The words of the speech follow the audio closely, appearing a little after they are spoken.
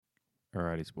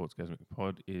Alrighty, Sportsgasmic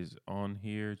Pod is on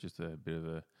here. Just a bit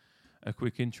of a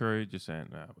quick intro. Just saying,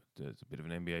 there's a bit of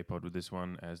an NBA pod with this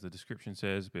one, as the description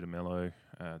says. A bit of mellow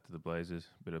to the Blazers.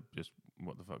 A bit of just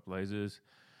what the fuck Blazers.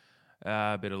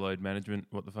 A bit of load management.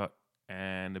 What the fuck,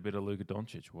 and a bit of Luka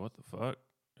Doncic. What the fuck.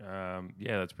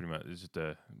 Yeah, that's pretty much. It's just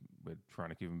we're trying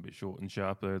to keep them a bit short and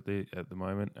sharp at the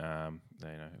moment.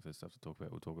 If there's stuff to talk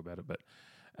about, we'll talk about it. But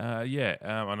I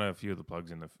know a few of the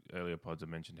plugs in the earlier pods. I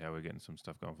mentioned how we're getting some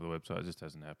stuff going for the website. It just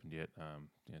hasn't happened yet.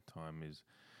 Time is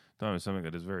something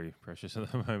that is very precious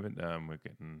at the moment. We're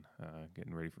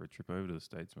getting ready for a trip over to the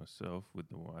States myself with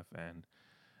the wife, and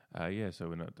so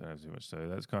we don't have too much. So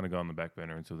that's kind of gone on the back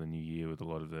burner until the new year with a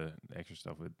lot of the extra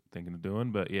stuff we're thinking of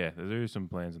doing. But yeah, there are some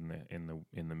plans in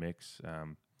the mix.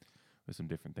 With some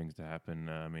different things to happen.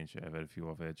 Me and Shay have had a few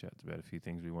off-air chats about a few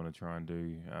things we want to try and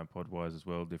do pod-wise as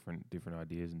well, different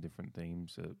ideas and different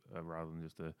themes rather than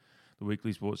just the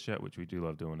weekly sports chat, which we do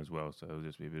love doing as well. So it'll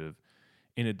just be a bit of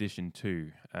in addition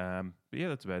to. But yeah,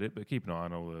 that's about it. But keep an eye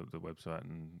on all the website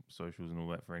and socials and all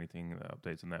that for anything,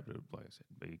 updates on that. But like I said,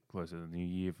 be closer to the new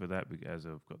year for that, as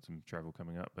I've got some travel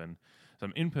coming up and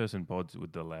some in-person pods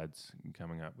with the lads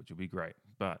coming up, which will be great.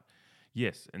 But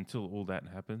yes, until all that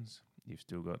happens, you've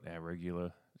still got our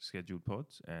regular scheduled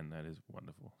pods, and that is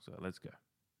wonderful. So let's go.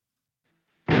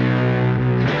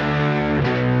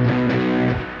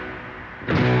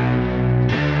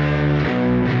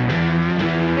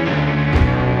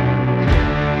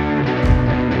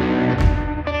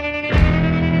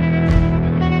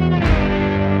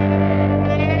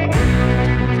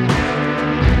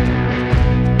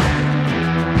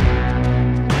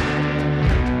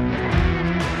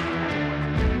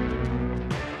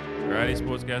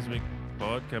 Sportsgasmic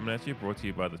Pod coming at you, brought to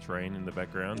you by the train in the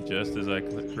background, just as I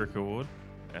click record.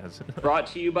 Brought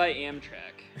to you by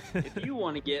Amtrak. If you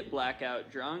want to get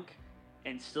blackout drunk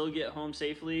and still get home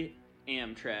safely,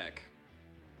 Amtrak.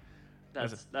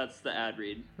 That's the ad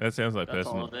read. That sounds like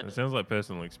personal. It sounds like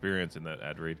personal experience in that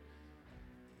ad read.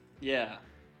 Yeah,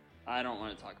 I don't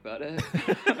want to talk about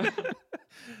it.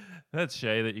 That's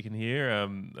Shay that you can hear,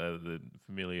 the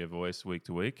familiar voice week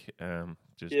to week.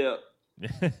 Yeah.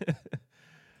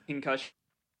 Concussion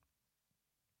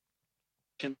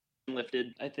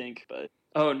lifted, I think, but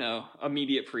oh no,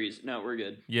 immediate freeze. No, we're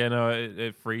good. Yeah, no,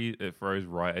 it froze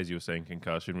right as you were saying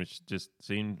concussion, which just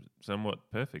seemed somewhat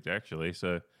perfect actually.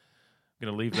 So I'm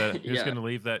gonna leave that. Just gonna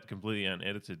leave that completely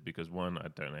unedited because one, I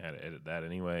don't know how to edit that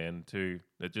anyway, and two,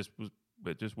 it just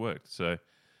worked. So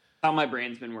how my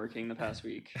brain's been working the past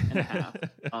week and a half.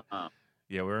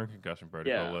 Yeah, we're on concussion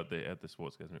protocol at the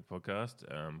Sportsgasmic podcast,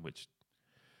 which.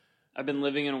 I've been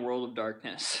living in a world of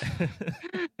darkness.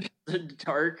 A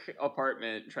dark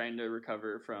apartment trying to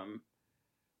recover from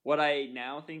what I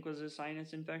now think was a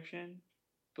sinus infection,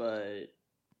 but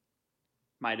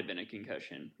might have been a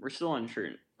concussion. We're still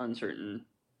uncertain.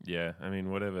 Yeah, I mean,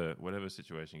 whatever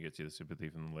situation gets you the sympathy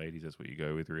from the ladies, that's what you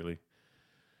go with, really.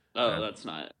 Oh, that's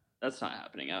not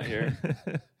happening out here.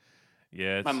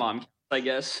 Yeah, my mom, I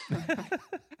guess, got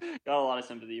a lot of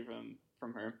sympathy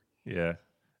from her. Yeah.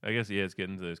 I guess, it's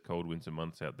getting to those cold winter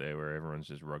months out there where everyone's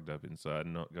just rugged up inside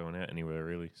and not going out anywhere,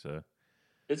 really. So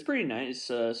it's pretty nice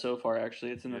so far, actually.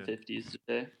 It's in the 50s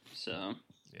today. So,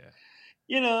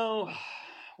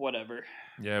 whatever.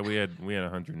 Yeah, we had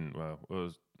 100, it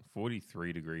was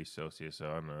 43 degrees Celsius,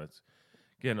 so I don't know. It's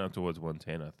getting up towards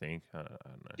 110, I think. I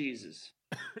don't know. Jesus.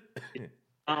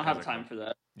 I don't have time for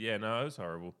that. Yeah, no, it was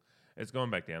horrible. It's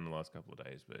gone back down the last couple of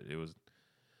days, but it was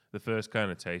the first kind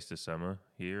of taste of summer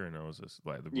here, and I was just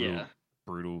like the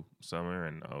brutal summer,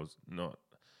 and I was not.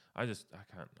 I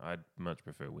can't. I'd much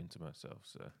prefer winter myself.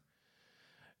 So,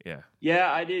 yeah. Yeah,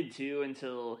 I did too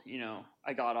until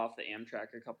I got off the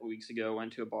Amtrak a couple weeks ago,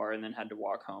 went to a bar, and then had to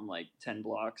walk home like 10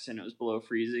 blocks, and it was below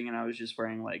freezing, and I was just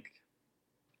wearing like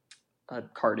a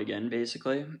cardigan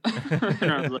basically, and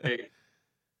I was like,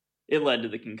 it led to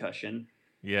the concussion.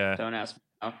 Yeah. Don't ask me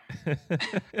how.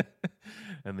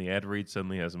 And the ad read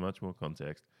suddenly has much more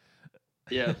context.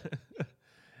 Yeah.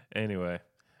 Anyway,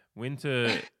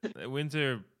 winter. One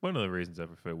of the reasons I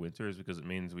prefer winter is because it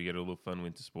means we get a little fun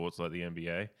winter sports like the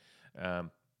NBA.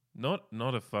 Not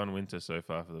a fun winter so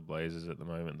far for the Blazers at the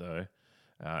moment, though.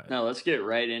 No, let's get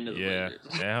right into the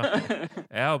Blazers.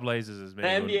 Our Blazers has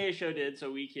been the NBA show did,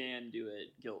 so we can do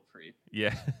it guilt free.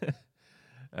 Yeah. There's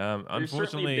unfortunately,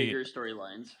 certainly bigger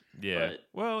storylines. Yeah.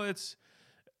 Well, it's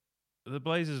the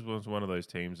Blazers was one of those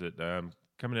teams that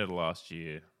coming out of last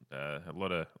year, a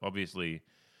lot of obviously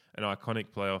an iconic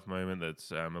playoff moment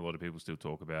that's a lot of people still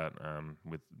talk about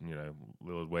with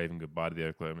Lillard waving goodbye to the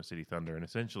Oklahoma City Thunder and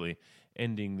essentially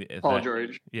ending Paul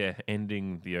George. Yeah,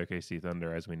 ending the OKC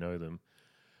Thunder as we know them.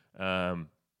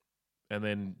 and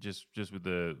then just with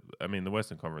the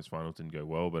Western Conference Finals didn't go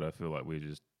well, but I feel like we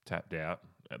just tapped out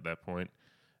at that point.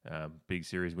 Big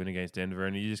series win against Denver,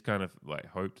 and you just kind of like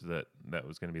hoped that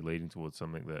was going to be leading towards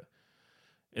something that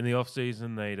in the off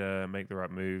season they'd make the right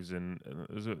moves, and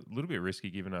it was a little bit risky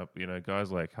giving up.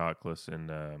 Guys like Harkless and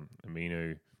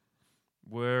Aminu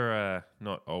were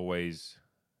not always.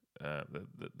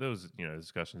 There was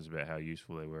discussions about how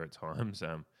useful they were at times,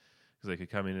 because they could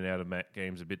come in and out of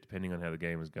games a bit depending on how the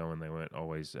game was going. They weren't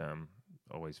always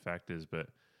factors, but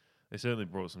they certainly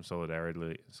brought some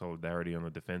solidarity on the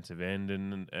defensive end,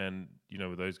 and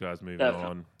with those guys moving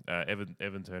on,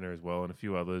 Evan Turner as well, and a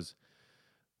few others.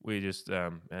 We just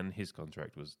and his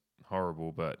contract was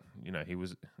horrible, but he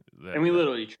was. And we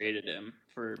literally traded him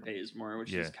for Bazemore,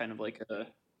 which is kind of like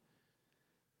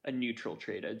a neutral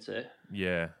trade, I'd say.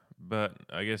 Yeah, but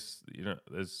I guess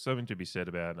there's something to be said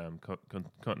about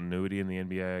continuity in the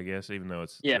NBA. I guess, even though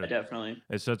it's definitely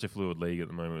it's such a fluid league at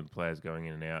the moment, with players going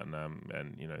in and out,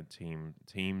 and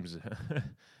teams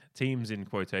teams in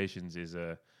quotations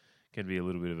can be a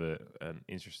little bit of an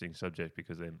interesting subject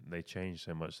because they change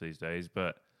so much these days.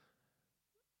 But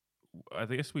I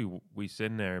guess we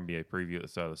said in our NBA preview at the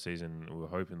start of the season, we were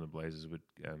hoping the Blazers would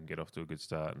get off to a good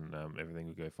start and everything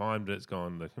would go fine, but it's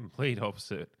gone the complete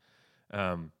opposite.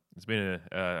 It's been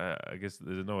I guess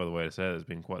there's no other way to say it. It's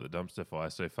been quite the dumpster fire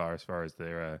so far, as far as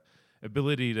their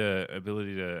ability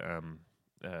to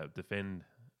defend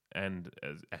and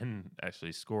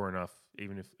actually score enough,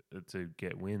 even if to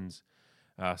get wins.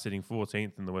 Sitting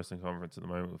 14th in the Western Conference at the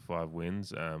moment with 5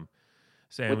 wins.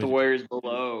 With the Warriors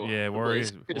below. Yeah,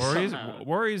 Warriors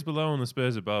below and the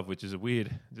Spurs above, which is a weird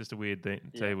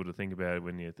table to think about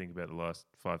when you think about the last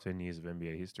 5-10 years of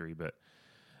NBA history. But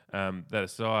that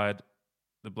aside,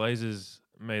 the Blazers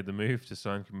made the move to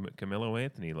sign Carmelo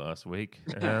Anthony last week.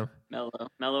 Melo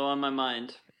on my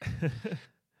mind.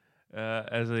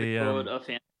 As a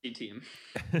fantasy team.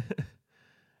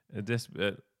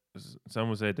 Some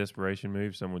would say a desperation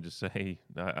move. Some would just say,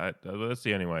 that's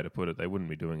the only way to put it. They wouldn't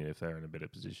be doing it if they were in a better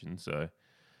position. So,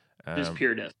 just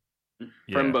pure desperation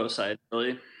from both sides,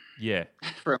 really. Yeah,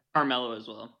 from Carmelo as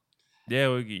well. Yeah,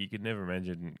 well, you could never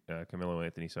imagine Carmelo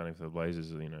Anthony signing for the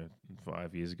Blazers,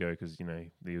 5 years ago, because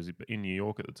he was in New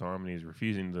York at the time and he was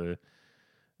refusing to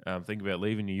think about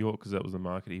leaving New York because that was the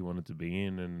market he wanted to be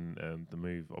in, and the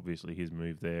move, obviously his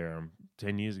move there,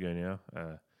 10 years ago now.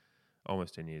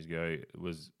 Almost 10 years ago, it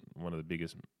was one of the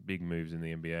big moves in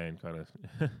the NBA and kind of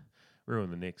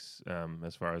ruined the Knicks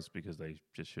as far as because they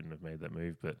just shouldn't have made that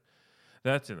move. But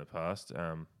that's in the past.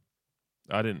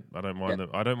 I don't mind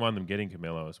them. I don't mind them getting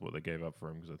Carmelo as what they gave up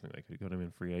for him, because I think they could have got him in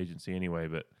free agency anyway.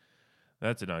 But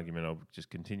that's an argument I'll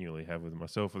just continually have with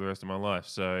myself for the rest of my life.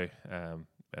 So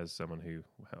as someone who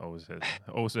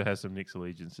also has some Knicks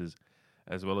allegiances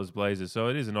as well as Blazers. So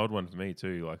it is an odd one for me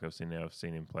too. Like I've seen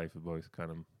him play for both kind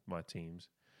of my teams.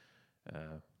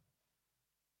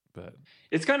 But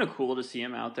it's kind of cool to see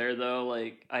him out there though.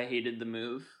 Like I hated the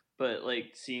move, but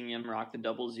like seeing him rock the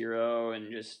 0-0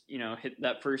 and just, hit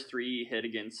that first 3 hit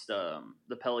against the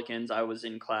Pelicans. I was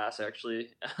in class actually,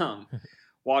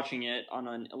 watching it on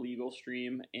an illegal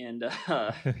stream, and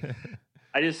I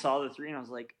just saw the 3 and I was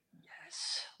like,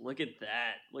 yes, look at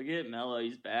that. Look at Melo,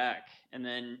 he's back. And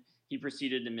then he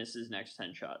proceeded to miss his next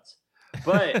 10 shots.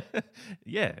 But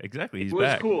yeah, exactly. He's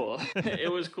back. It was cool.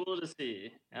 It was cool to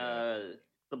see.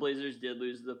 The Blazers did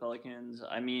lose to the Pelicans.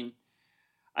 I mean,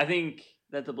 I think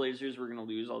that the Blazers were going to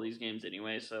lose all these games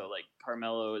anyway. So, like,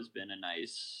 Carmelo has been a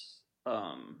nice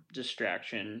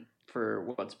distraction for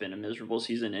what's been a miserable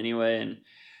season anyway. And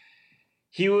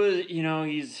he was,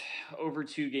 he's over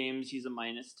 2 games. He's a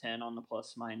 -10 on the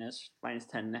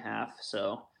 -10.5.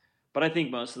 So, but I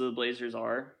think most of the Blazers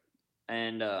are.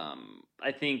 And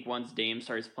I think once Dame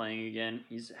starts playing again,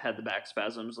 he's had the back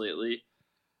spasms lately,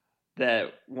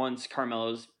 that once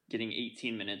Carmelo's getting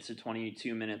 18 minutes to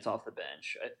 22 minutes off the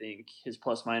bench, I think his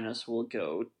plus-minus will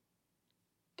go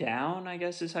down, I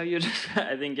guess is how you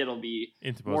I think it'll be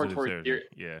into more towards zero.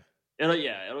 Yeah.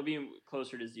 It'll be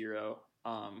closer to 0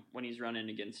 when he's running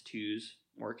against 2s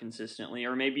more consistently.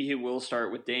 Or maybe he will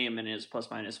start with Dame and his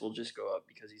plus-minus will just go up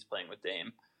because he's playing with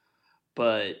Dame.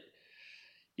 But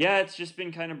yeah, it's just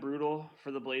been kind of brutal for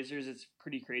the Blazers. It's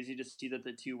pretty crazy to see that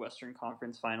the 2 Western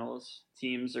Conference Finals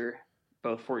teams are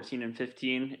both 14 and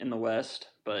 15 in the West.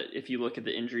 But if you look at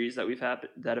the injuries that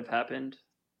have happened,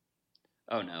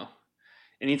 oh no.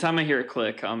 Anytime I hear a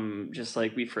click, I'm just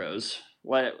like, we froze.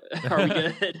 What? Are we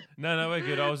good? No, we're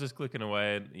good. I was just clicking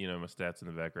away at, my stats in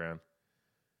the background.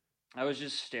 I was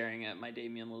just staring at my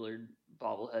Damian Lillard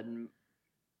bobblehead and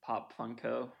Pop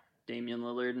Funko. Damian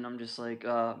Lillard, and I'm just like,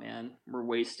 oh man, we're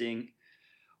wasting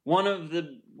one of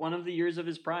the years of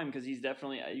his prime, because he's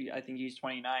definitely, I think he's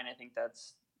 29. I think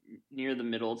that's near the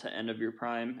middle to end of your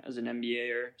prime as an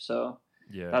NBAer. So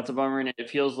Yeah. that's a bummer, and it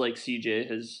feels like CJ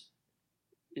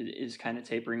is kind of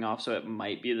tapering off, so it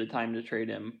might be the time to trade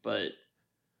him, but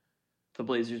the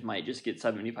Blazers might just get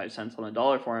 75 cents on the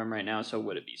dollar for him right now, so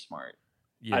would it be smart?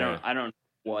 Yeah. I don't know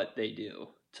what they do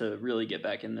to really get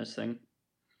back in this thing.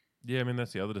 Yeah, I mean,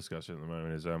 that's the other discussion at the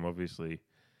moment is obviously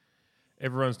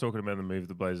everyone's talking about the move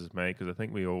the Blazers made, because I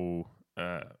think we all,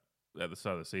 at the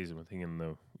start of the season, were thinking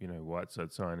the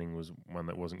Whiteside signing was one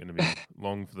that wasn't going to be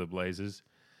long for the Blazers,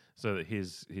 so that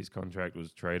his contract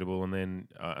was tradable. And then,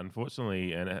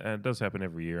 unfortunately, and it does happen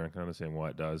every year, I can understand why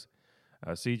it does,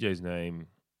 CJ's name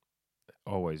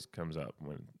always comes up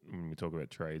when we talk about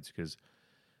trades, because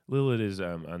Lillard is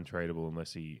untradeable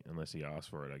unless he asks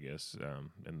for it, I guess,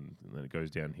 and then it goes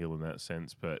downhill in that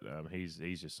sense. But he's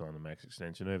just signed a max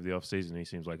extension over the offseason. He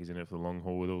seems like he's in it for the long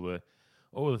haul with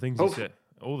all the things he said,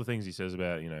 all the things he says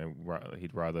about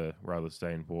he'd rather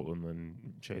stay in Portland than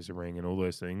chase a ring and all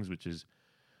those things, which is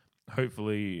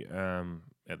hopefully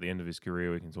at the end of his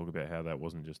career we can talk about how that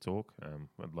wasn't just talk.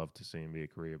 I'd love to see him be a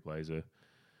career Blazer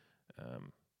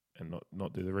and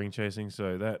not do the ring chasing.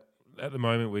 So that. At the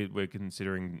moment, we're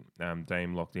considering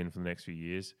Dame locked in for the next few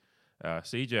years.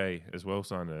 CJ as well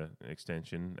signed an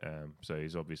extension, so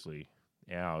he's obviously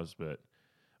ours,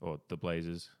 or the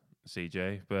Blazers,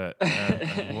 CJ. But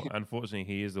unfortunately,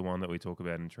 he is the one that we talk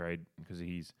about in trade because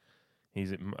he's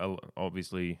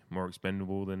obviously more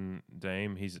expendable than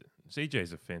Dame.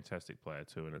 CJ's a fantastic player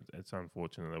too, and it's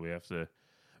unfortunate that we have to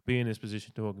be in this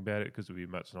position talking about it, because it would be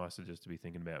much nicer just to be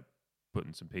thinking about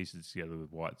putting some pieces together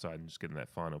with Whiteside and just getting that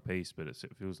final piece, but it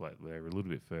feels like they're a little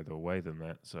bit further away than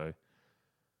that. So,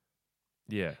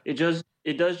 yeah, it does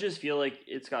just feel like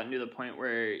it's gotten to the point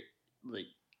where like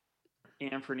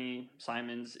Anthony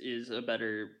Simons is a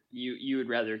better. You would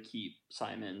rather keep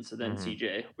Simons than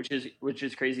CJ, which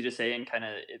is crazy to say, and kind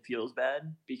of it feels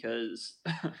bad because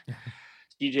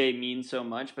CJ means so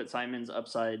much, but Simons'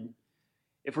 upside.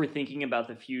 If we're thinking about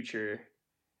the future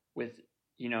with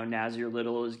Nasir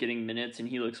Little is getting minutes and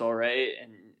he looks all right,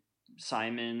 and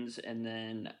Simons, and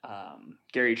then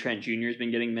Gary Trent Jr. has been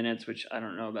getting minutes, which I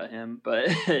don't know about him, but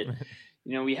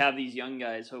we have these young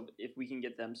guys. Hope if we can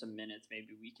get them some minutes,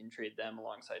 maybe we can trade them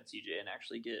alongside CJ and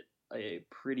actually get a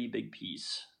pretty big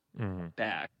piece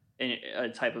back, and a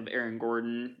type of Aaron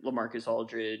Gordon, LaMarcus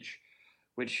Aldridge,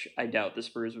 which I doubt the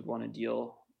Spurs would want to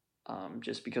deal,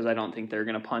 just because I don't think they're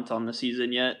going to punt on the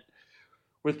season yet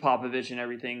with Popovich and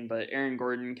everything, but Aaron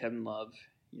Gordon, Kevin Love,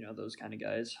 those kind of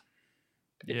guys.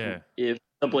 If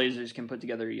the Blazers can put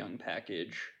together a young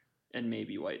package and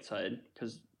maybe Whiteside,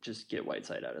 because just get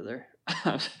Whiteside out of there.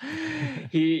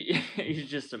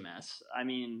 He's just a mess. I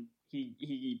mean,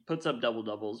 he puts up double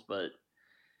doubles, but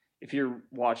if you're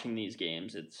watching these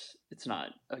games, it's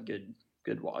not a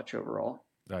good watch overall.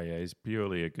 Oh yeah, he's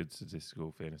purely a good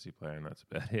statistical fantasy player, and that's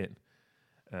about it.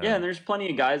 Yeah, and there's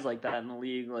plenty of guys like that in the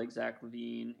league, like Zach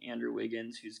LaVine, Andrew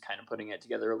Wiggins, who's kind of putting it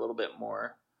together a little bit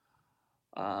more.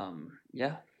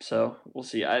 Yeah, so we'll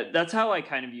see. That's how I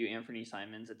kind of view Anthony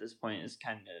Simons at this point, is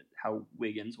kind of how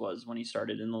Wiggins was when he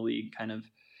started in the league. Kind of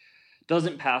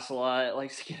doesn't pass a lot,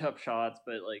 likes to get up shots,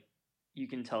 but like you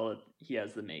can tell that he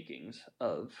has the makings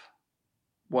of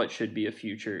what should be a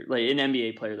future, like an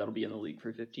NBA player that'll be in the league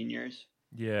for 15 years.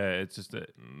 Yeah, it's just that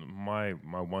my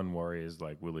one worry is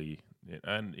like, will he?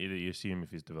 And you assume if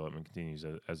his development continues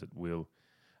as it will,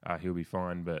 he'll be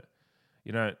fine. But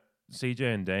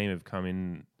CJ and Dame have come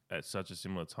in at such a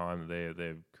similar time that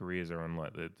their careers are on,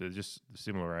 like they're just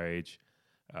similar age,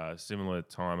 similar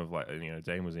time of, like,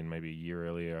 Dame was in maybe a year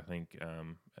earlier, I think,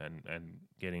 and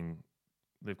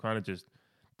they've kind of just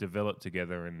developed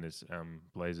together in this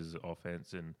Blazers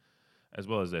offense, and as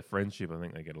well as their friendship, I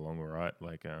think they get along all right.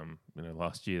 Like,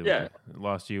 last year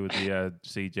with the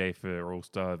CJ for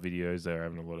All-Star videos, they were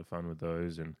having a lot of fun with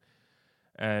those, and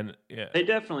yeah, they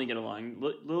definitely get along.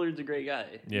 Lillard's a great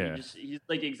guy. Yeah, he's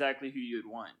like exactly who you'd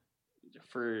want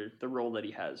for the role that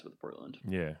he has with Portland.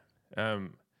 Yeah, that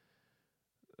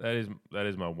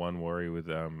is my one worry with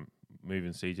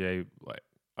moving CJ.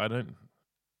 Like,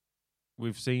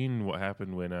 we've seen what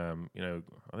happened when I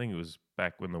think it was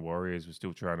back when the Warriors were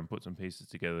still trying to put some pieces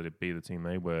together to be the team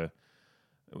they were.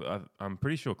 I'm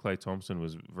pretty sure Klay Thompson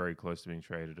was very close to being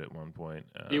traded at one point.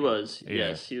 He was,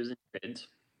 yes, he was in trades.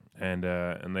 And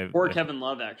Kevin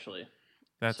Love, actually.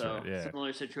 That's right, yeah.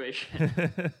 Similar situation.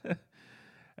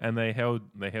 And they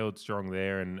held strong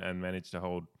there and managed to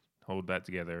hold that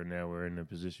together, and now we're in a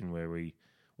position where we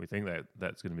think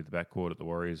that's going to be the backcourt at the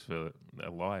Warriors for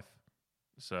their life.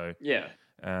 So yeah,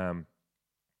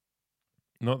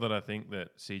 Not that I think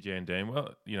that CJ and Dame.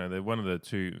 Well, they're one of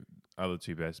the other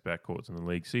two best backcourts in the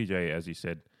league. CJ, as you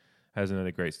said, hasn't had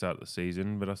a great start of the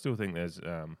season, but I still think there's.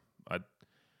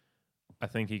 I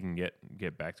think he can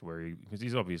get back to where because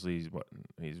he's obviously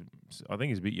I think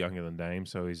he's a bit younger than Dame,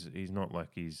 so he's not like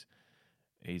he's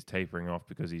tapering off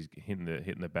because he's hitting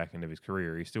the back end of his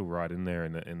career. He's still right in there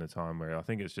in the time where I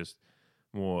think it's just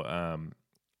more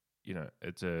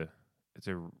it's a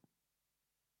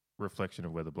reflection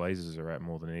of where the Blazers are at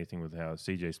more than anything with how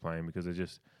CJ's playing, because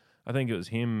I think it was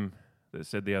him that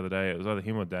said the other day, it was either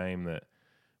him or Dame, that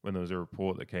when there was a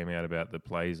report that came out about the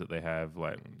plays that they have,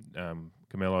 like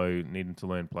Carmelo needing to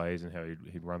learn plays and how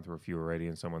he'd run through a few already,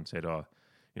 and someone said,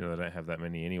 they don't have that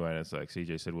many anyway. And it's like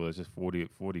CJ said, well, there's just 40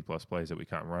 plus plays that we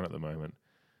can't run at the moment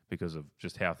because of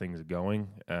just how things are going.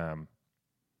 I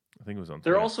think it was on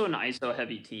Twitter. They're also an ISO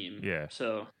heavy team. Yeah.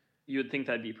 So you would think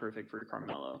that'd be perfect for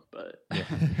Carmelo, but yeah.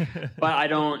 but I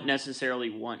don't necessarily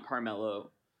want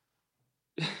Carmelo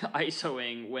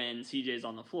ISOing when CJ's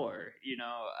on the floor.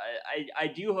 I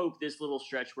do hope this little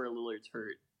stretch where Lillard's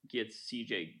hurt gets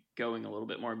CJ going a little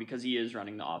bit more, because he is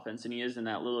running the offense and he is in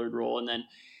that Lillard role, and then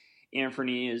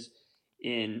Anthony is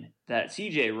in that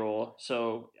CJ role.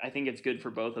 So I think it's good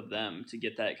for both of them to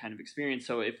get that kind of experience.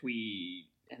 So if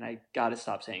I gotta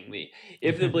stop saying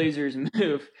if the Blazers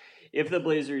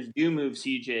do move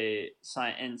CJ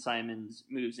and Simons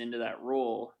moves into that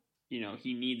role,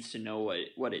 he needs to know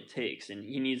what it takes, and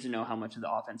he needs to know how much of the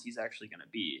offense he's actually going to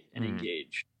be and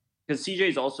engage. Because CJ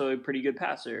is also a pretty good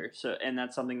passer, and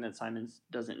that's something that Simons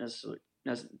doesn't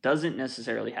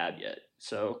necessarily have yet.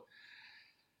 So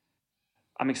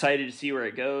I'm excited to see where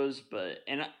it goes,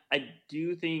 and I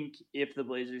do think if the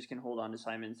Blazers can hold on to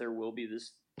Simons, there will be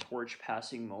this torch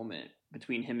passing moment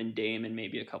between him and Dame in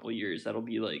maybe a couple of years. That'll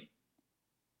be like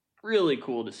really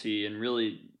cool to see, and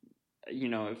really,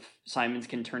 if Simons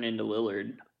can turn into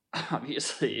Lillard,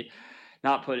 obviously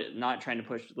not trying to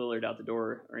push Lillard out the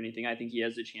door or anything. I think he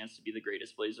has a chance to be the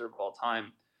greatest Blazer of all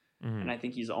time. And I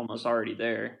think he's almost already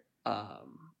there.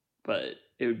 But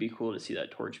it would be cool to see that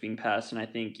torch being passed. And I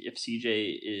think if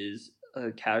CJ is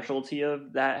a casualty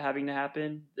of that having to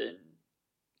happen, then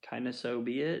kind of so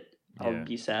be it. I'll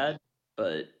be sad,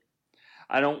 but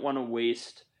I don't want to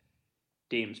waste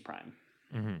Dame's prime.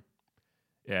 Mm-hmm.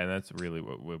 Yeah, and that's really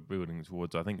what we're building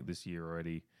towards. I think this year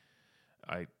already,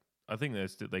 I think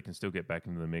they can still get back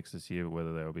into the mix this year,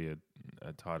 whether they'll be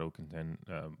a title contender,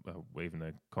 even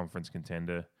a conference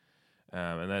contender,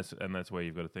 and that's where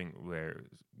you've got to think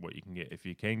what you can get. If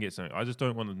you can get something, I just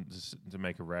don't want them to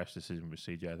make a rash decision with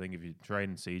CJ. I think if you trade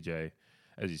in CJ,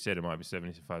 as you said, it might be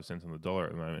 75 cents on the dollar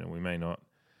at the moment, and we may not,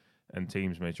 and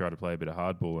teams may try to play a bit of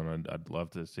hardball, and I'd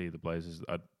love to see the Blazers.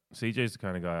 CJ's the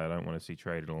kind of guy I don't want to see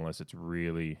traded unless it's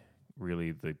really,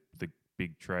 really the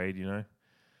big trade,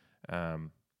 And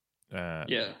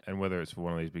whether it's for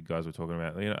one of these big guys we're talking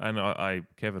about, and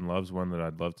Kevin Love's one that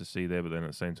I'd love to see there, but then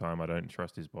at the same time, I don't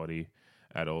trust his body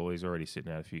at all. He's already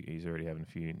sitting out he's already having a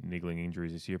few niggling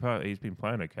injuries this year. He's been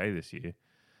playing okay this year.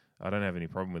 I don't have any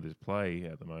problem with his play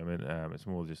at the moment. It's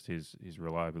more just his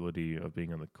reliability of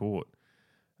being on the court.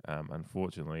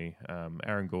 Unfortunately,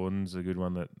 Aaron Gordon's a good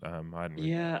one that I hadn't.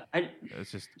 Yeah,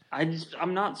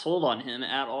 I'm not sold on him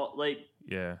at all. Like,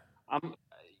 yeah, a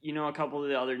couple of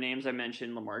the other names I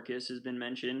mentioned, LaMarcus has been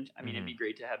mentioned. I mean, it'd be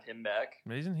great to have him back.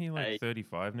 But isn't he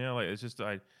 35 now? Like, it's just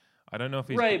I don't know if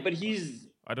he's right, but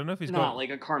I don't know if he's not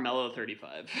like a Carmelo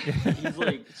 35. He's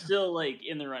like still like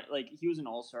in the right. Like, he was an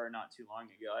All-Star not too long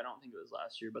ago. I don't think it was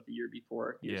last year, but the year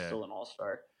before, he was still an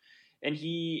All-Star. And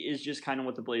he is just kind of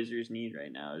what the Blazers need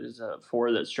right now. It is a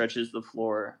four that stretches the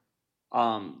floor.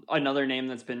 Another name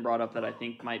that's been brought up that I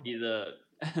think might be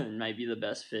the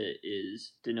best fit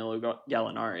is Danilo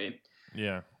Gallinari.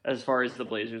 Yeah. As far as the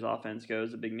Blazers offense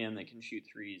goes, a big man that can shoot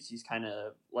threes. He's kind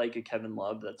of like a Kevin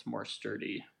Love that's more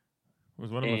sturdy. Was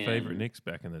one of my favorite Knicks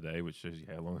back in the day, which shows you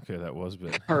how long ago that was.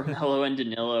 But Carmelo and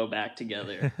Danilo back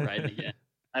together, right again.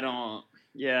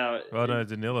 Yeah. Well, no,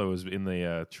 Danilo was in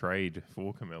the trade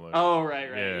for Carmelo. Oh, right.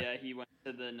 Yeah, he went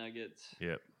to the Nuggets.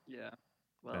 Yep. Yeah.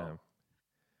 Well,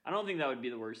 I don't think that would be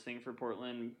the worst thing for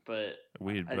Portland, but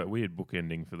weird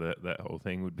bookending for that whole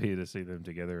thing would be to see them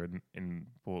together in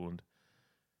Portland.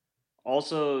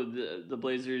 Also, the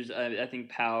Blazers, I think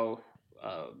Powell,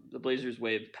 the Blazers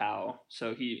waived Powell,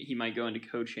 so he might go into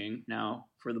coaching now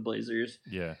for the Blazers.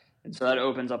 Yeah. And so that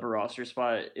opens up a roster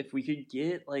spot. If we could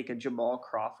get like a Jamal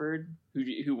Crawford,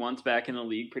 who wants back in the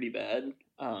league pretty bad,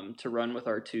 to run with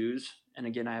our twos, and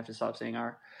again I have to stop saying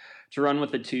to run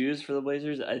with the twos for the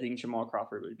Blazers, I think Jamal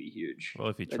Crawford would be huge. Well,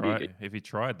 if he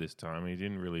tried this time, he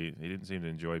didn't seem to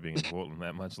enjoy being in Portland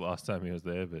that much last time he was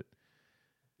there. But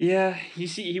Yeah,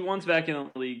 he wants back in the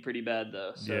league pretty bad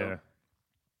though. So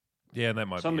yeah, that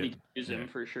might somebody be it. can use him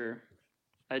for sure.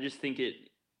 I just think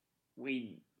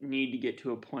we need to get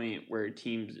to a point where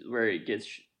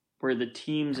the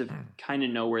teams have kind of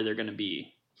know where they're going to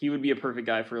be. He would be a perfect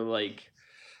guy for like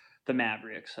the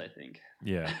Mavericks, I think.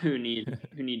 Yeah, who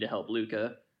need to help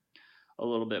Luka a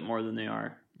little bit more than they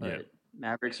are. But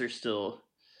Mavericks are still.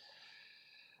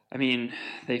 I mean,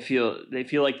 they feel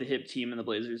like the hip team, and the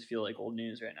Blazers feel like old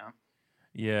news right now.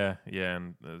 Yeah,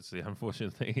 and that's the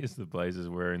unfortunate thing is the Blazers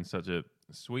were in such a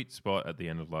sweet spot at the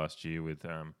end of last year with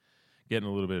getting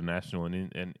a little bit of national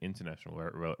and international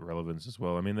relevance as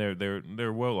well. I mean, they're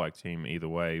a well liked team either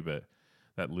way, but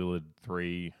that Lillard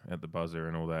 3 at the buzzer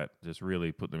and all that just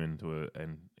really put them into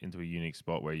a unique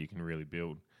spot where you can really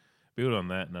build on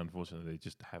that. And unfortunately, they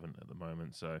just haven't at the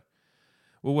moment. So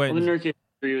we'll wait. Well, the Nurkic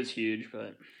 3 was huge,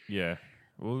 but yeah.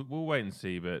 We'll wait and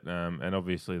see, but and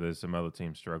obviously there's some other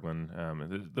teams struggling.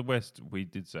 The West, we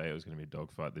did say it was going to be a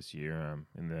dogfight this year.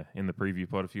 In the preview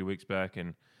pod a few weeks back,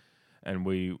 and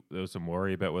there was some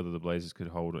worry about whether the Blazers could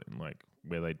hold it and like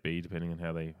where they'd be depending on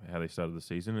how they started the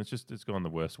season. It's gone the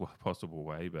worst possible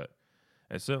way, but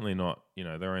it's certainly not. You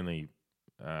know, they're only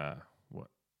 3-4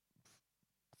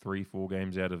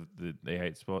 games out of the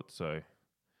 8th spot, so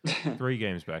 3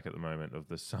 games back at the moment of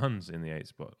the Suns in the 8th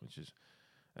spot, which is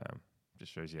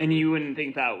just shows you. And you wouldn't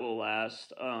think that will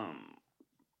last.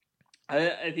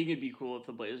 I think it'd be cool if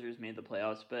the Blazers made the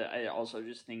playoffs, but I also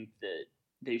just think that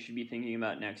they should be thinking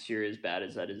about next year, as bad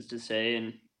as that is to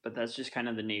say. But that's just kind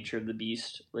of the nature of the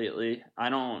beast lately. I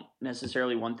don't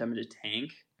necessarily want them to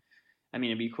tank. I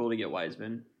mean, it'd be cool to get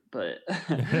Wiseman, but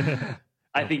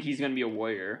I think he's going to be a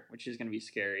Warrior, which is going to be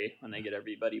scary when they get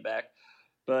everybody back.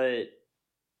 But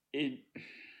it's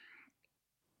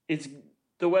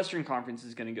the Western Conference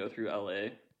is going to go through LA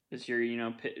this year. You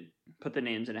know, put the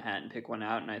names in a hat and pick one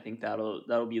out, and I think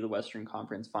that'll be the Western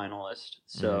Conference finalist.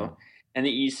 So, and the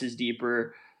East is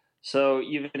deeper. So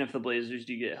even if the Blazers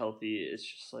do get healthy, it's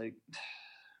just like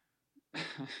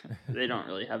they don't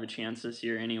really have a chance this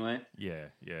year anyway. Yeah.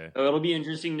 So it'll be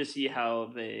interesting to see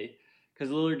how because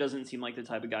Lillard doesn't seem like the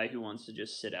type of guy who wants to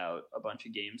just sit out a bunch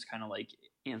of games, kind of like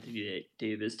Anthony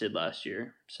Davis did last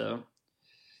year. So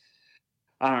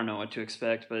I don't know what to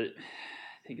expect, but I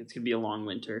think it's going to be a long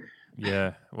winter.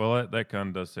 Yeah, well, that kind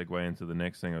of does segue into the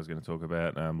next thing I was going to talk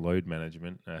about, load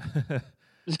management.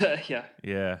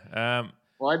 Yeah.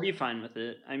 Well, I'd be fine with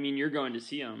it. I mean, you're going to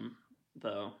see him,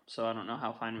 though, so I don't know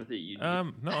how fine with it you'd be.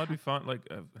 No, I'd be fine. Like,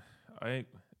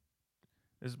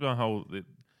 this is my whole...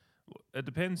 It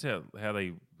depends how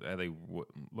they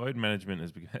load management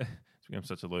has become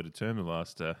such a loaded term the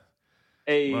last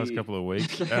couple of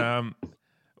weeks.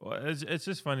 Well, it's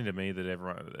just funny to me that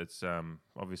everyone. It's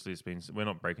obviously we're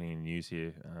not breaking any news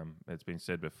here. It's been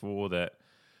said before that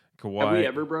Kawhi. Have we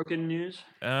ever broken news?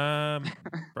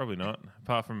 Probably not.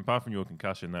 Apart from your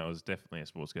concussion, that was definitely a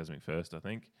Sportsgasmic first, I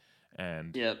think.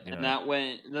 And and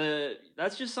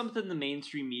that's just something the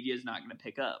mainstream media is not going to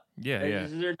pick up. Yeah.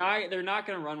 They're not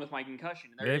going to run with my concussion.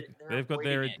 They've got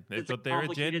their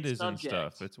agendas and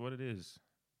stuff. That's what it is.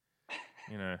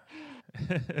 You know.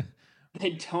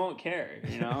 They don't care,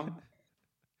 you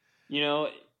know.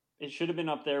 It should have been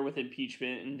up there with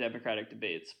impeachment and Democratic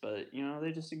debates, but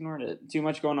they just ignored it. Too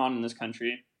much going on in this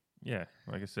country. Yeah,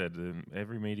 like I said,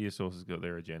 every media source has got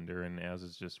their agenda, and ours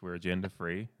is just we're agenda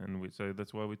free, and so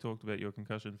that's why we talked about your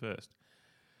concussion first.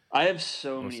 I have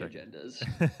so many agendas.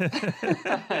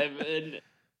 I have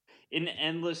an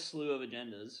endless slew of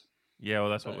agendas. Yeah, well,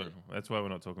 that's why we're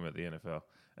not talking about the NFL.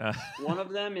 One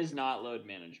of them is not load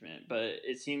management, but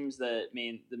it seems that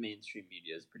the mainstream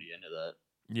media is pretty into that.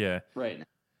 Yeah. Right now.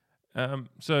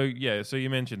 So you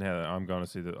mentioned how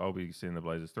I'll be seeing the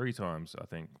Blazers 3 times, I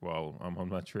think, while I'm on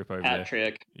my trip over there. Hat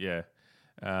trick. Yeah.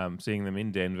 Seeing them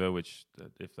in Denver, which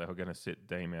if they were going to sit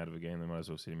Dame out of a game, they might as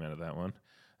well sit him out of that one.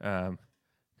 And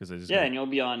you'll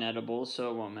be on edibles,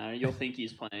 so it won't matter. You'll think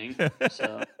he's playing.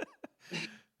 So.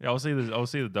 Yeah, I'll see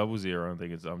the double zero and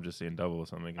think I'm just seeing double or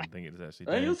something and think it's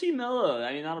actually. You'll see Melo.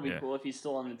 I mean, that'll be cool if he's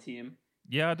still on the team.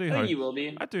 Yeah, I think he will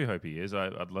be. I do hope he is.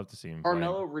 I'd love to see him.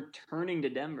 Carmelo returning to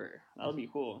Denver. That'll be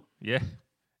cool. Yeah,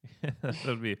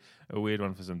 that'll be a weird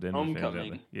one for some Denver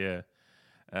homecoming. fans out there.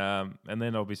 Yeah, and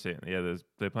then I'll be seeing. Yeah,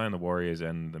 they're playing the Warriors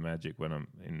and the Magic when I'm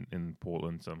in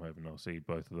Portland, so I'm hoping I'll see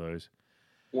both of those.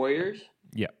 Warriors.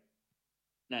 Yeah.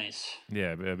 Nice.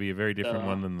 Yeah, but it'll be a very different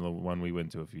one than the one we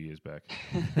went to a few years back.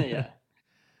 Yeah,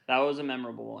 that was a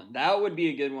memorable one. That would be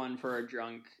a good one for our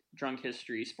drunk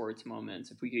history sports moments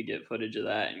if we could get footage of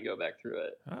that and go back through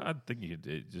it. I think you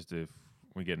could just if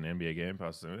we get an NBA Game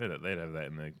Pass, they'd have that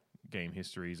in the game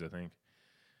histories. I think.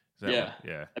 Yeah,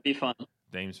 that'd be fun.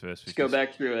 Dame's first 50. Let's go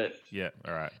back through it. Yeah,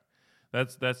 all right.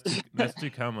 That's to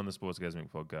come on the Sportsgasmic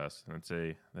podcast.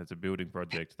 That's a building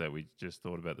project that we just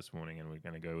thought about this morning, and we're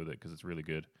going to go with it because it's really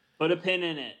good. Put a pin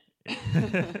in it.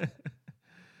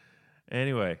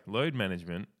 Anyway, load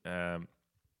management.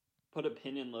 Put a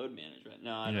pin in load management.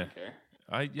 No, I don't care.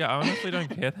 I honestly don't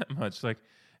care that much. Like,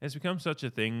 it's become such a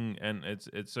thing, and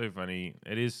it's so funny.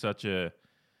 It is such a.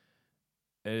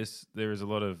 There is a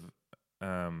lot of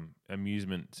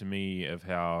amusement to me of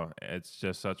how it's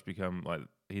just such become like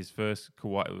his first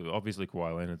Kawhi. Obviously,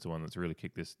 Kawhi Leonard's the one that's really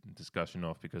kicked this discussion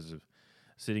off because of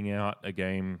sitting out a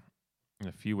game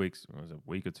a few weeks, it was a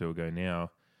week or two ago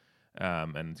now,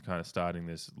 and kind of starting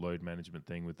this load management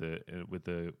thing with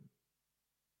the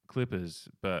Clippers.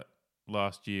 But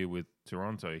last year with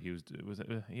Toronto,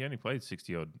 he only played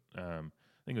 60 odd. I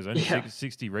think it was only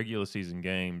 60 regular season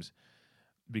games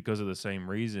because of the same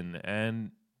reason,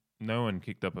 and no one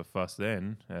kicked up a fuss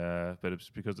then. But it's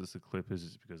because it's the Clippers.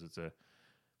 It's because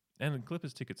and the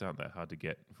Clippers tickets aren't that hard to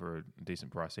get for a decent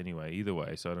price anyway. Either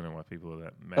way, so I don't know why people are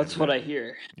that mad. That's what I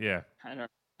hear. Yeah, I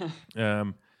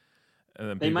don't.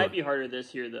 And they might be harder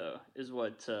this year, though, is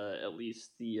what at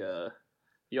least the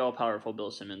all-powerful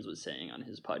Bill Simmons was saying on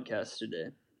his podcast today.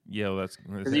 Yeah, well, that's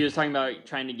because he was talking about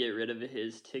trying to get rid of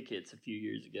his tickets a few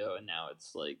years ago, and now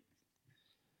it's like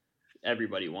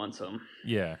everybody wants them.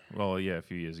 Yeah, well, yeah, a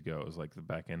few years ago it was like the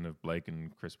back end of Blake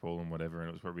and Chris Paul and whatever, and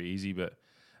it was probably easy, but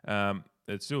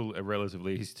it's still a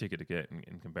relatively easy ticket to get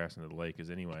in comparison to the Lakers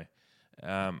anyway.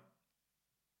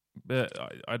 But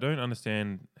I don't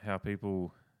understand how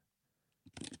people.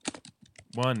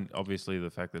 One, obviously, the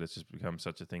fact that it's just become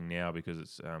such a thing now because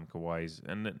it's Kawhi's,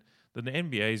 and the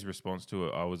NBA's response to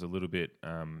it, I was a little bit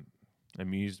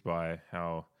amused by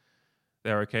how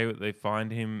they're okay with. They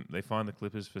find the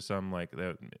Clippers for some like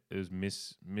it was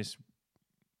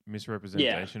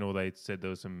misrepresentation, or they said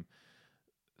there was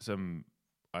some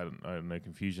I don't know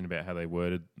confusion about how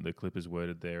the Clippers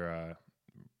worded their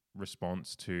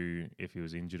response to if he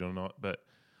was injured or not. But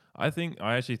I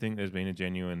actually think there's been a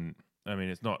genuine. I mean,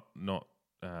 it's not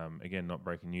again, not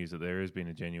breaking news, that there has been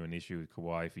a genuine issue with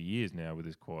Kawhi for years now with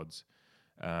his quads.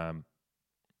 And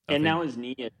now his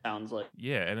knee, it sounds like.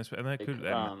 Yeah, and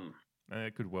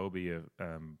that could well be a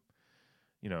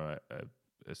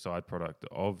side product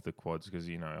of the quads because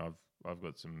I've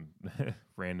got some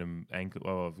random ankle.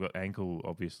 Oh, I've got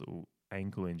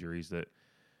ankle injuries that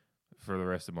for the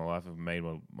rest of my life have made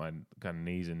my kind of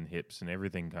knees and hips and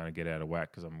everything kind of get out of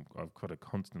whack because I've got a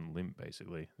constant limp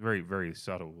basically. Very, very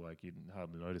subtle, like you'd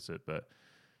hardly notice it, or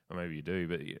maybe you do.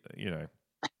 But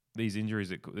these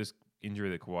injuries this injury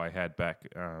that Kawhi had back,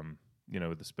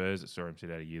 with the Spurs that saw him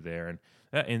sit out a year there, and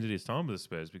that ended his time with the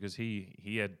Spurs because he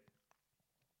had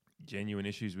genuine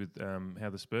issues with how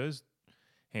the Spurs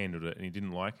handled it, and he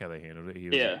didn't like how they handled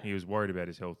it. He was worried about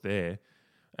his health there.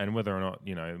 And whether or not,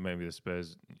 maybe the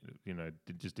Spurs,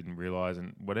 just didn't realise,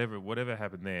 and whatever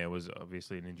happened there was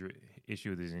obviously an issue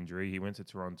with his injury. He went to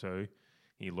Toronto,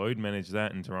 he load managed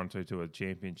that in Toronto to a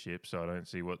championship. So I don't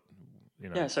see what,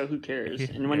 Yeah, so who cares?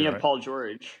 And when you have Paul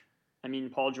George, and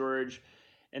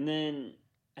then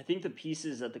I think the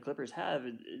pieces that the Clippers have,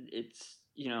 it's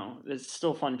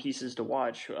still fun pieces to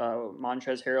watch.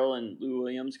 Montrezl Harrell and Lou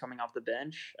Williams coming off the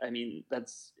bench. I mean,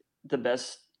 that's the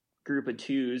best group of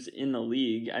twos in the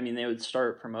league. I mean, they would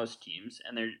start for most teams,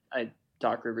 and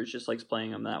Doc Rivers just likes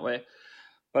playing them that way.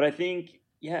 But I think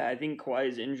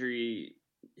Kawhi's injury,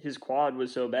 his quad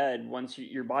was so bad. Once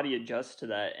your body adjusts to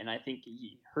that, and I think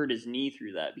he hurt his knee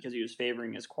through that because he was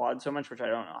favoring his quad so much, which I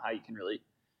don't know how you can really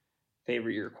favor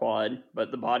your quad,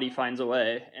 but the body finds a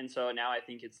way. And so now I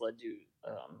think it's led to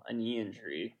a knee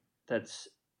injury.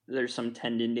 There's some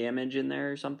tendon damage in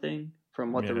there or something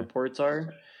from what the reports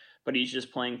are. But he's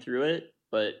just playing through it.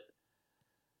 But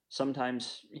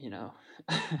sometimes, he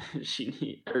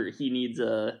needs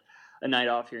a night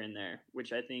off here and there,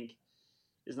 which I think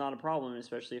is not a problem,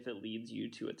 especially if it leads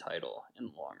you to a title in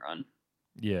the long run.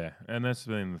 Yeah, and that's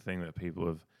been the thing that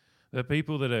the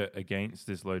people that are against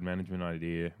this load management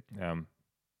idea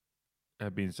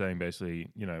have been saying basically,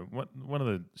 one of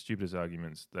the stupidest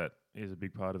arguments that is a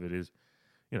big part of it is,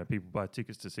 people buy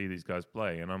tickets to see these guys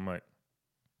play, and I'm like,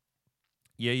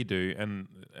 yeah, you do. And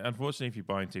unfortunately, if you're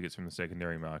buying tickets from the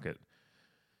secondary market,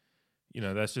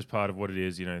 that's just part of what it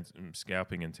is.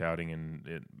 Scalping and touting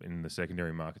in the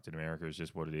secondary markets in America is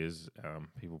just what it is.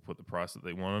 People put the price that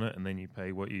they want on it, and then you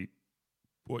pay what you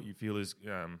feel is,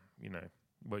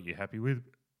 what you're happy with.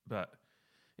 But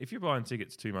if you're buying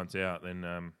tickets 2 months out,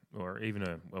 then or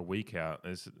even a week out,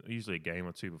 there's usually a game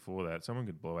or two before that. Someone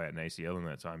could blow out an ACL in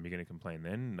that time. You're going to complain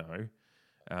then? No.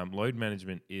 Load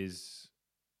management is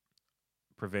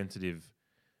preventative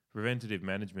preventative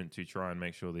management to try and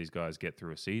make sure these guys get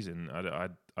through a season, I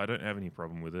don't have any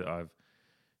problem with it.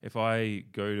 If I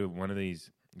go to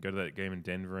that game in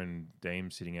Denver and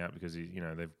Dame's sitting out because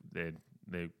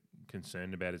they're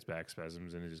concerned about his back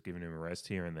spasms and are just giving him a rest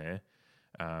here and there.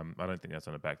 I don't think that's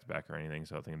on a back-to-back or anything,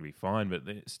 so I think it'll be fine. But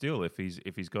still, if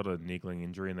he's got a niggling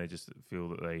injury and they just feel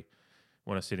that they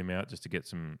want to sit him out just to get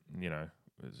some,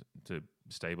 to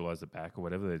stabilize the back or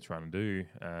whatever they're trying to do,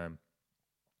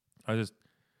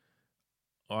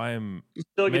 I am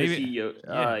still going to see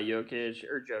Jokic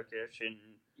and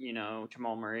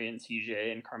Jamal Murray and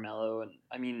CJ and Carmelo, and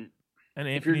I mean, and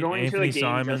if you're going to a game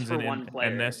Simons just for one player,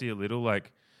 and Nasir Little,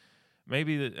 like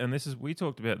maybe we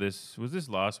talked about this. Was this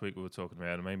last week we were talking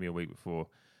about, or maybe a week before?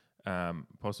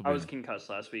 Possibly. I was concussed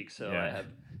last week, so I have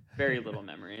very little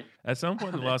memory. At some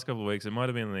point in the last couple of weeks, it might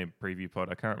have been in the preview pod.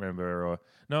 I can't remember. Or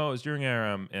no, it was during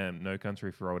our No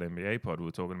Country for Old NBA pod. We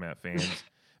were talking about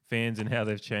fans and how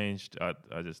they've changed. I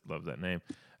just love that name.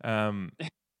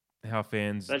 How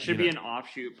fans... That should be an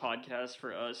offshoot podcast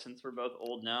for us since we're both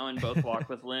old now and both walk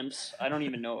with limps. I don't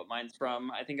even know what mine's from.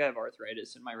 I think I have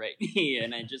arthritis in my right knee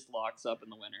and it just locks up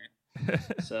in the winter.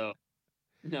 So,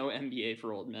 no NBA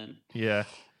for old men. Yeah.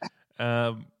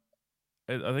 I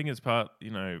think it's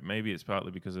maybe it's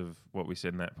partly because of what we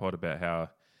said in that pod about how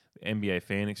the NBA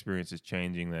fan experience is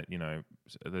changing, that,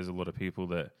 there's a lot of people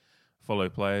that follow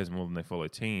players more than they follow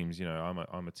teams. I'm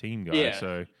a team guy,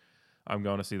 so I'm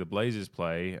going to see the Blazers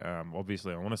play.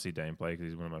 Obviously, I want to see Dame play because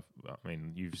he's one of my. I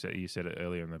mean, you said it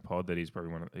earlier in the pod that he's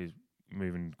probably he's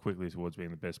moving quickly towards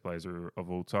being the best player of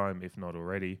all time, if not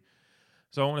already.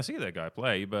 So I want to see that guy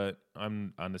play, but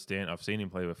I've seen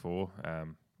him play before.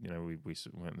 We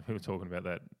were talking about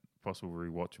that possible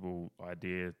rewatchable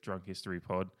idea, drunk history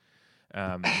pod.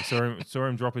 Saw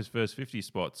him drop his first 50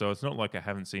 spot, so it's not like I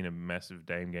haven't seen a massive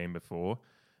Dame game before.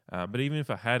 But even if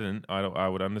I hadn't, I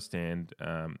would understand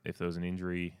if there was an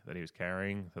injury that he was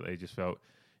carrying, that they just felt,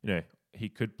 he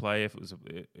could play if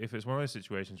it's one of those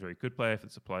situations where he could play if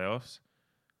it's the playoffs,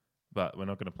 but we're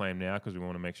not going to play him now because we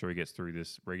want to make sure he gets through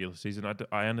this regular season.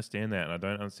 I understand that, and I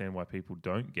don't understand why people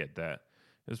don't get that.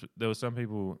 There were some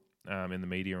people in the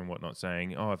media and whatnot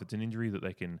saying, "Oh, if it's an injury that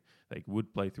they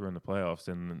would play through in the playoffs,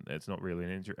 then it's not really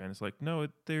an injury." And it's like, no,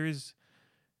 there is.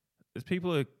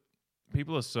 People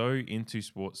are so into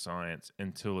sports science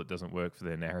until it doesn't work for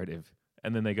their narrative,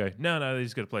 and then they go, "No, they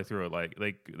just got to play through it." Like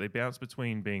they bounce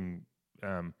between being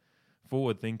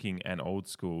forward thinking and old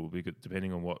school, because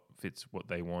depending on what fits what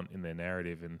they want in their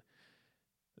narrative. And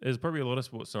there's probably a lot of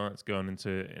sports science going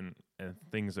into and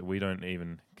things that we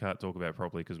can't talk about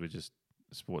properly because we're just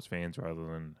sports fans rather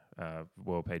than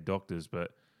well-paid doctors.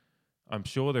 But I'm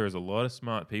sure there is a lot of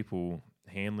smart people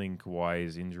handling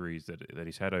Kawhi's injuries that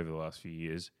he's had over the last few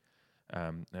years.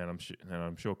 And I'm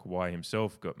sure Kawhi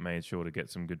himself made sure to get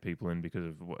some good people in because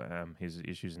of his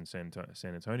issues in San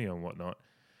Antonio and whatnot.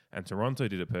 And Toronto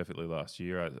did it perfectly last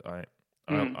year.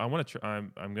 I want to.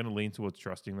 I'm going to lean towards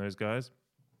trusting those guys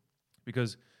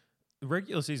because the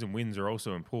regular season wins are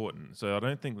also important. So I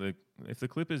don't think that if the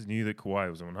Clippers knew that Kawhi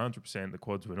was 100%, the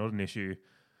quads were not an issue,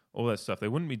 all that stuff, they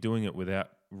wouldn't be doing it without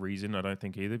reason. I don't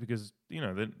think either, because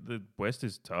the West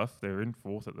is tough. They're in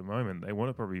fourth at the moment.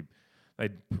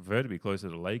 They'd prefer to be closer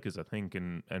to the Lakers, I think,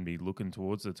 and be looking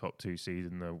towards the top 2 seed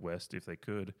in the West if they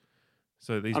could.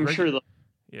 So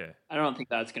I don't think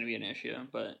that's going to be an issue,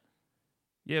 but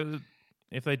yeah,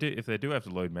 if they do have to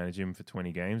load manage him for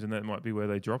 20 games, and that might be where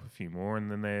they drop a few more, and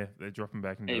then they're dropping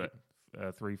back into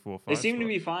that 3, 4, 5. They seem to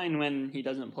be fine when he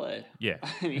doesn't play. Yeah,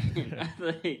 I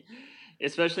mean,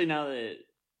 especially now that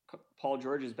Paul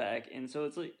George is back, and so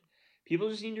it's like people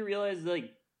just need to realize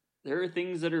there are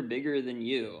things that are bigger than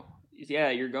you. Yeah,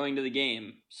 you're going to the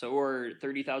game. So are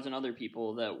 30,000 other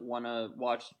people that want to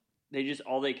watch.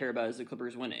 All they care about is the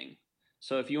Clippers winning.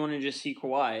 So if you want to just see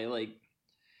Kawhi,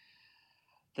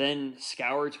 then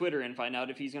scour Twitter and find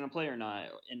out if he's going to play or not,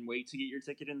 and wait to get your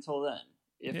ticket until then.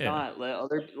 If not,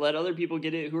 let other people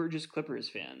get it who are just Clippers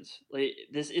fans.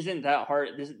 This isn't that hard.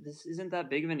 This isn't that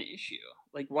big of an issue.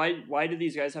 Why do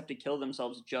these guys have to kill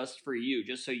themselves just for you,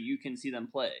 just so you can see them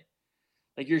play?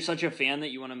 You're such a fan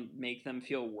that you want to make them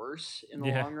feel worse in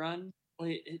the long run.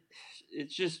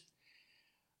 It's just,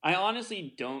 I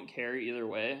honestly don't care either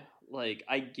way.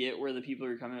 I get where the people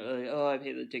are coming. Oh, I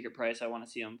paid the ticket price. I want to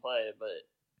see them play, but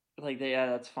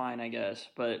that's fine, I guess.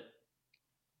 But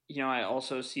I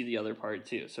also see the other part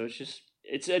too. So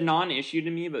it's a non-issue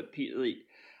to me. But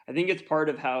I think it's part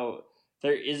of how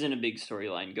there isn't a big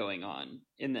storyline going on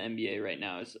in the NBA right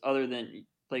now. It's other than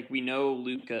we know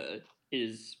Luka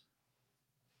is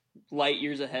light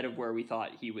years ahead of where we thought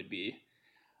he would be,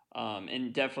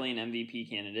 and definitely an MVP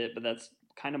candidate, but that's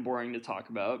kind of boring to talk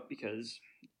about because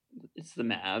it's the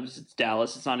Mavs. It's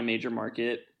Dallas. It's not a major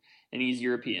market, and he's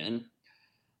European.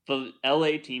 The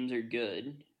LA teams are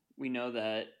good. We know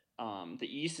that. The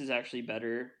East is actually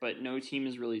better, but no team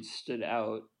has really stood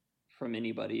out from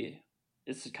anybody.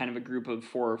 It's kind of a group of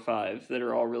 4 or 5 that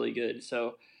are all really good.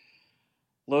 So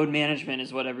load management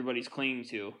is what everybody's clinging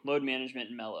to. Load management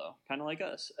and Melo, kind of like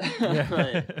us.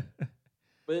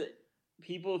 but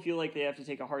people feel like they have to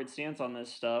take a hard stance on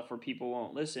this stuff or people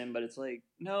won't listen. But it's like,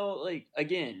 no, like,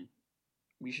 again,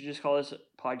 we should just call this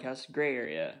podcast gray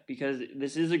area because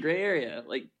this is a gray area.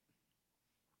 Like,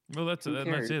 well, that's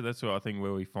it. That's what I think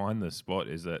where we find the spot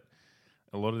is that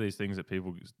a lot of these things that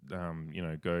people,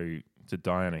 go to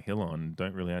die on a hill on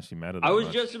don't really actually matter that I was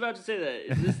much. just about to say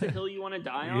that. Is this the hill you want to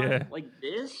die on? Yeah. Like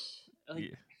this?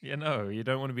 Like, no, you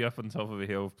don't want to be up on top of a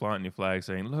hill planting your flag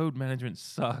saying load management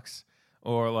sucks.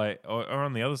 Or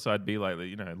on the other side be like,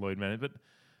 load management. But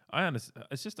I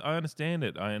understand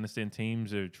it. I understand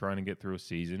teams are trying to get through a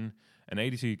season. An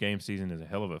 82-game season is a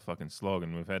hell of a fucking slog.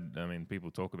 And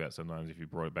people talk about sometimes if you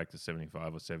brought it back to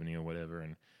 75 or 70 or whatever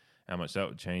and how much that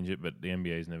would change it. But the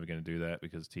NBA is never going to do that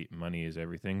because money is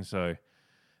everything. So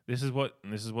this is what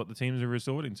the teams are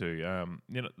resorting to.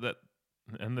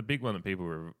 And the big one that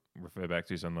people refer back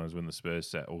to sometimes when the Spurs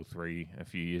sat all 3 a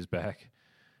few years back.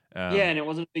 And it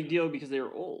wasn't a big deal because they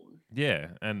were old. Yeah,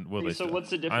 and So what's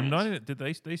the difference? I'm not. Did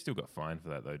they still got fined for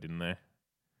that though? Didn't they?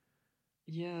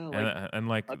 Yeah,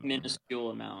 like a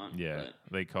minuscule amount. Yeah,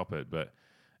 they cop it, but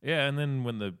yeah. And then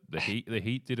when the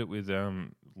Heat did it with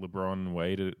LeBron and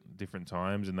Wade at different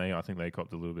times, and I think they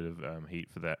copped a little bit of heat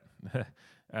for that.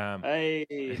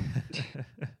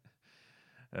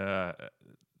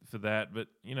 For that, but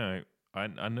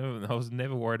I know I was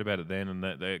never worried about it then, and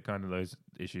that kind of those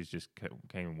issues just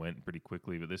came and went pretty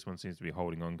quickly. But this one seems to be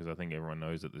holding on because I think everyone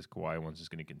knows that this Kawhi one's just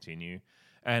going to continue.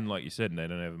 And like you said, they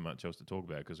don't have much else to talk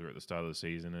about because we're at the start of the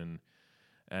season,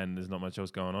 and there's not much else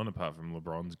going on apart from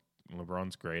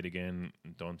LeBron's great again.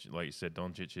 Like you said,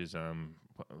 Doncic is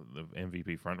the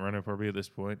MVP frontrunner probably at this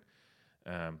point.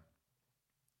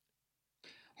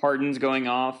 Harden's going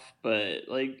off, but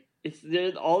like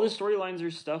all the storylines are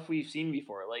stuff we've seen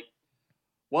before. Like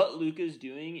what Luka's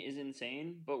doing is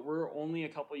insane, but we're only a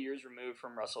couple years removed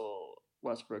from Russell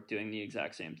Westbrook doing the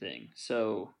exact same thing.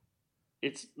 So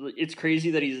it's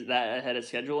crazy that he's that ahead of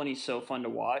schedule and he's so fun to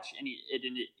watch. And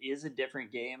it is a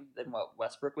different game than what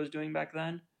Westbrook was doing back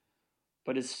then,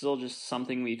 but it's still just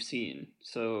something we've seen.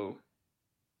 So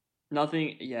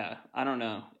nothing. Yeah, I don't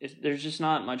know. There's just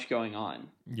not much going on.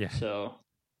 Yeah. So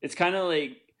it's kind of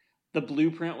like the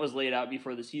blueprint was laid out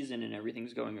before the season and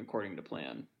everything's going according to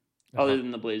plan. Other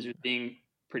than the Blazers being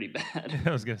pretty bad.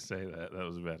 I was going to say that. That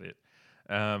was about it.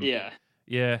 Yeah.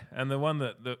 Yeah, and the one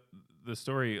that the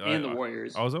story and the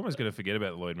Warriors. I was almost going to forget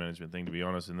about the load management thing, to be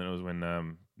honest. And then it was when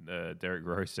Derek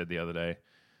Rose said the other day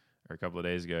or a couple of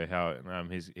days ago how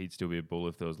he'd still be a bull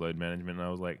if there was load management. And I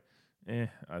was like,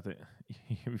 I think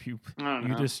you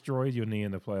destroyed your knee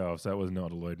in the playoffs. That was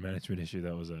not a load management issue.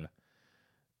 That was a.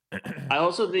 I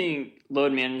also think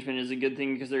load management is a good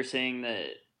thing because they're saying that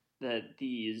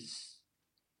these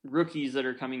rookies that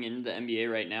are coming into the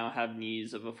NBA right now have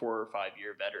knees of a 4 or 5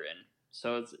 year veteran.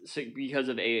 So it's because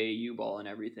of AAU ball and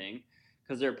everything,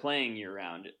 because they're playing year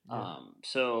round. Yeah.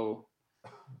 So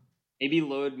maybe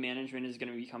load management is going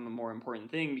to become a more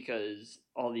important thing because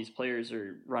all these players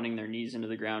are running their knees into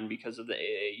the ground because of the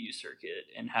AAU circuit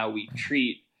and how we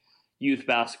treat youth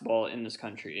basketball in this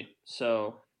country.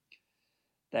 So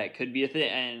that could be a thing.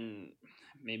 And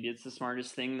maybe it's the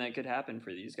smartest thing that could happen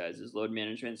for these guys is load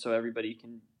management so everybody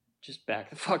can just back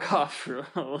the fuck off for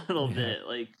a little bit.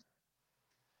 Like,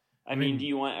 I mean, do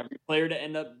you want every player to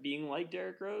end up being like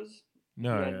Derrick Rose?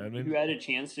 No, who had a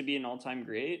chance to be an all-time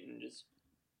great and just,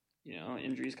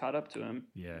 injuries caught up to him.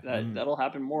 Yeah. That'll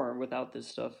happen more without this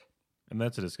stuff. And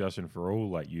that's a discussion for all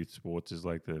like youth sports is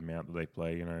like the amount that they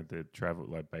play, the travel,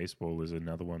 like baseball is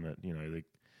another one that,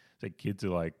 the kids are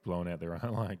like blowing out their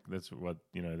own, like that's what,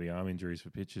 the arm injuries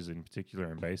for pitchers in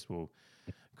particular in baseball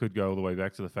could go all the way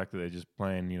back to the fact that they're just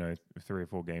playing, 3 or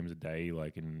 4 games a day,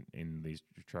 like in these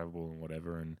travel and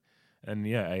whatever. And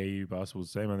yeah, AAU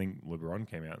basketball's the same. I think LeBron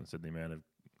came out and said the amount of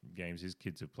games his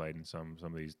kids have played in some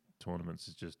of these tournaments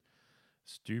is just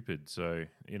stupid. So,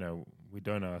 we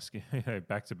don't ask,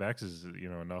 back-to-backs is,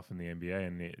 enough in the NBA,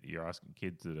 and you're asking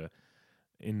kids that are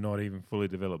in not even fully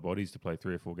developed bodies to play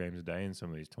 3 or 4 games a day in some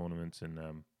of these tournaments. And,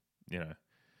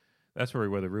 that's probably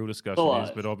where the real discussion is.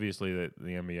 But obviously the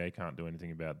NBA can't do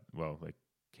anything about, well, they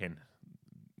can,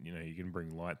 you can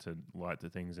bring light to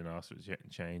things and ask for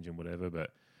change and whatever.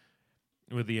 But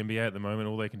with the NBA at the moment,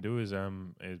 all they can do is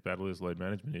battle this load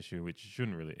management issue, which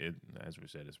shouldn't really, as we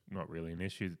said, it's not really an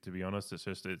issue, to be honest. It's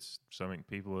just something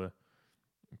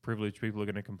privileged people are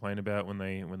going to complain about when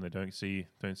they don't see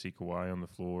Kawhi on the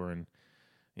floor, and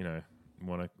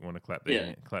want to clap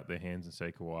their hands and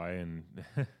say Kawhi, and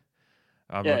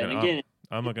I'm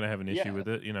not going to have an issue with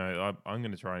it. I'm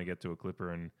going to try and get to a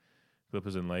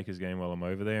Clippers and Lakers game while I'm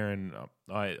over there, and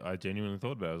I genuinely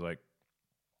thought about it. I was like,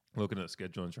 looking at the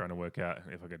schedule and trying to work out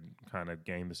if I could kind of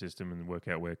game the system and work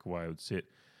out where Kawhi would sit.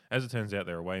 As it turns out,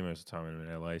 they're away most of the time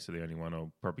in LA, so the only one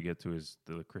I'll probably get to is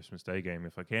the Christmas Day game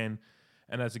if I can.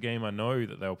 And that's a game I know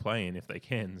that they'll play in if they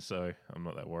can, so I'm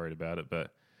not that worried about it.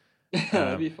 But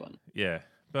that'd be fun. Yeah,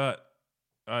 but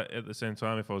at the same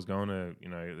time, if I was going to,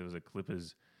 there was a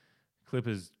Clippers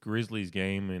Grizzlies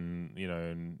game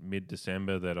in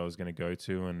mid-December that I was going to go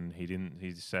to, and he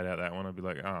just sat out that one, I'd be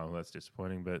like, oh, well, that's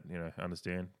disappointing, but I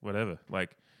understand, whatever.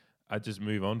 Like, I'd just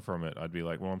move on from it. I'd be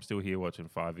like, well, I'm still here watching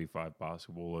 5v5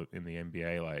 basketball in the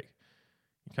NBA. Like,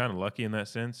 you're kind of lucky in that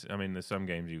sense. I mean, there's some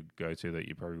games you go to that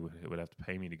you probably would have to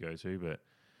pay me to go to, but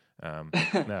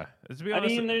no. To be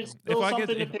honest, there's still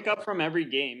something to pick up from every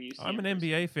game. I'm an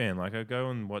NBA fan. Like, I go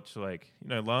and watch,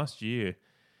 last year,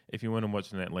 if you went and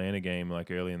watched an Atlanta game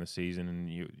like early in the season, and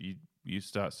you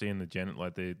start seeing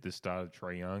the start of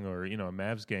Trae Young, or a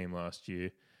Mavs game last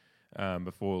year,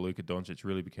 before Luka Doncic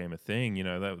really became a thing,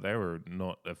 they were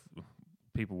not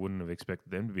people wouldn't have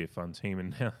expected them to be a fun team,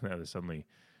 and now they suddenly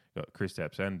got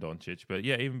Kristaps and Doncic. But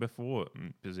yeah, even before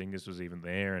Porzingis was even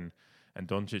there, and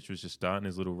Doncic was just starting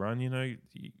his little run,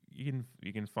 you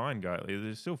can find guys.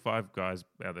 There's still 5 guys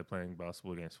out there playing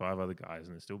basketball against 5 other guys,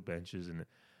 and there's still benches, and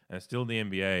it's still the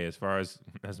NBA.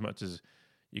 As much as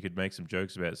you could make some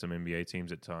jokes about some NBA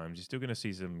teams at times, you're still going to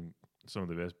see some of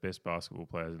the best basketball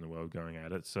players in the world going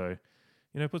at it. So,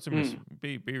 put some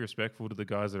be respectful to the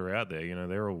guys that are out there.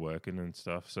 They're all working and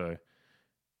stuff. So,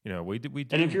 we do.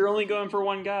 And if you're only going for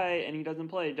one guy and he doesn't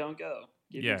play, don't go.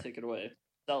 Give your ticket away.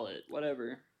 Sell it.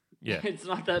 Whatever. Yeah, it's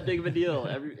not that big of a deal.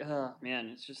 Man,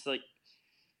 it's just like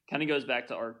kind of goes back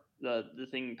to the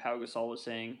thing Pau Gasol was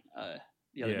saying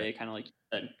the other day, kind of like you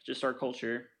said, just our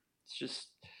culture. It's just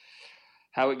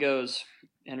how it goes.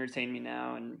 Entertain me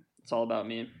now, and it's all about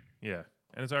me. Yeah,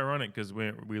 and it's ironic because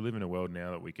we live in a world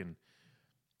now that we can,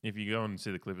 if you go and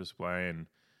see the Clippers play and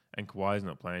Kawhi's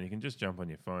not playing, you can just jump on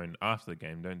your phone after the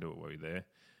game. Don't do it while you're there,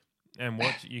 and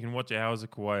watch. You can watch hours of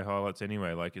Kawhi highlights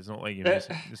anyway. Like, it's not like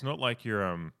it's not like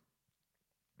you're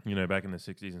back in the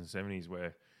 60s and 70s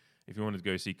where if you wanted to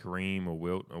go see Kareem or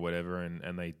Wilt or whatever,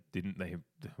 and they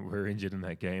were injured in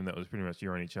that game, that was pretty much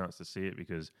your only chance to see it,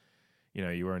 because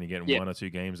you were only getting 1 or 2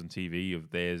 games on TV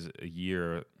of theirs a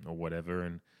year or whatever.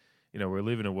 And we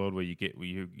live in a world where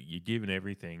you're given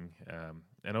everything,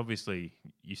 and obviously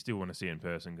you still want to see it in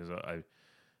person, because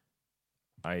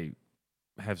I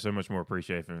have so much more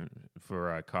appreciation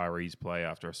for Kyrie's play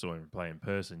after I saw him play in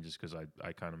person, just because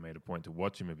I kind of made a point to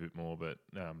watch him a bit more. But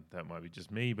that might be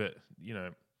just me. But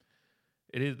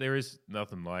there is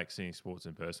nothing like seeing sports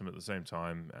in person. But at the same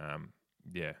time,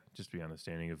 just be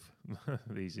understanding of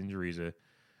these injuries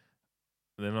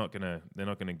they're not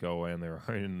gonna go away on their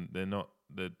own.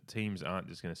 The teams aren't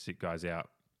just gonna sit guys out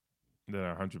that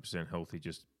are 100% healthy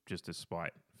just to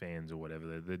spite fans or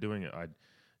whatever. They're doing it. I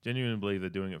genuinely believe they're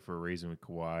doing it for a reason with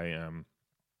Kawhi,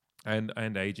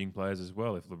 and aging players as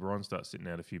well. If LeBron starts sitting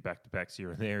out a few back-to-backs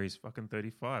here and there, he's fucking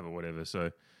 35 or whatever.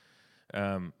 So,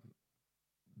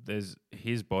 there's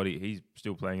his body. He's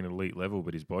still playing at an elite level,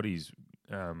 but his body's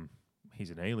he's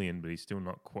an alien, but he's still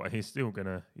not quite. He's still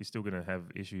gonna have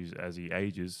issues as he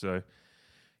ages. So,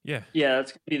 yeah,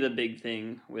 that's gonna be the big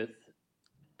thing with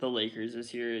the Lakers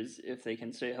this year, is if they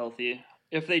can stay healthy.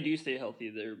 If they do stay healthy,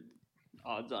 they're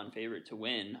odds-on favorite to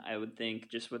win, I would think,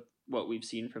 just with what we've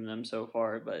seen from them so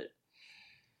far. But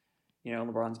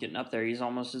LeBron's getting up there. He's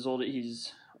almost as old.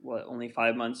 He's only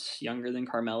 5 months younger than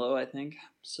Carmelo, I think.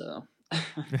 So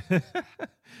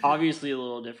obviously a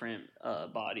little different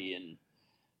body and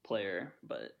player,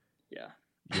 but yeah.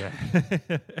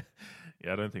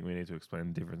 I don't think we need to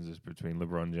explain the differences between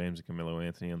LeBron James and Carmelo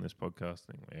Anthony on this podcast.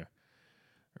 I think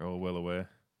we're all well aware.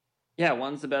 Yeah,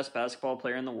 one's the best basketball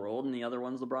player in the world, and the other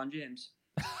one's LeBron James.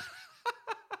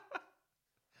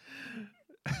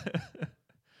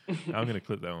 I'm going to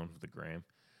clip that one for the gram.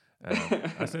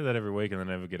 I say that every week, and then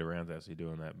I never get around to actually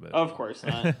doing that. But of course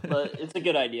not. But it's a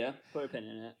good idea. Put a pin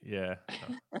in it. Yeah,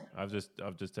 I've just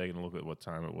taken a look at what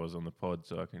time it was on the pod,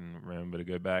 so I can remember to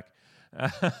go back.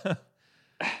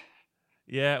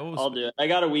 Yeah, I'll do it. I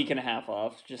got a week and a half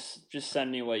off. Just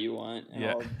send me what you want, and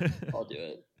I'll do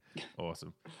it.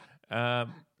 Awesome.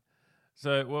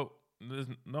 So, there's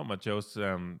not much else.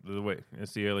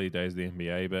 It's the early days of the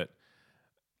NBA, but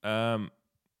I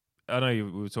know we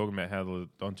were talking about how the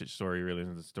Doncic story really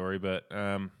isn't the story, but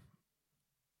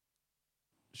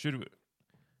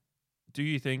do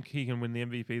you think he can win the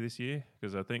MVP this year?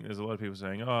 Because I think there's a lot of people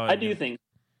saying, "Oh, I do think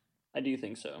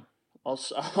so. I'll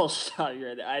stop you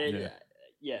right there.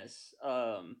 Yes.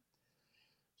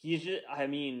 He's just. I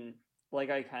mean, like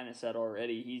I kind of said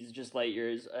already, he's just light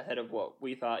years ahead of what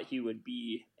we thought he would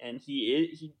be, and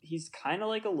he's kind of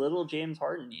like a little James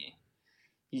Harden.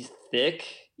 He's thick.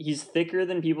 He's thicker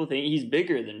than people think. He's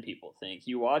bigger than people think.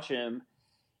 You watch him,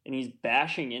 and he's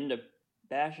bashing into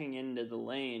the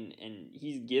lane, and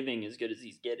he's giving as good as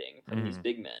he's getting from these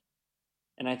big men.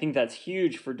 And I think that's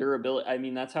huge for durability. I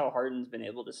mean, that's how Harden's been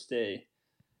able to stay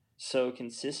so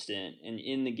consistent and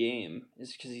in the game,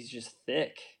 is because he's just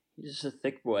thick. He's just a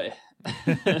thick boy.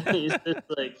 He's just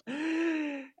like,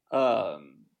 so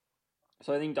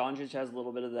I think Doncic has a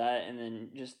little bit of that, and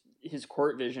then just his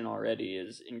court vision already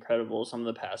is incredible. Some of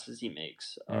the passes he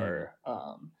makes are,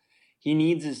 he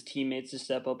needs his teammates to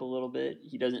step up a little bit.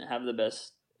 He doesn't have the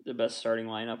best starting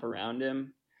lineup around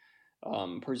him.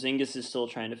 Porzingis is still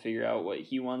trying to figure out what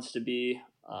he wants to be.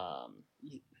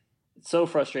 It's so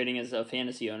frustrating as a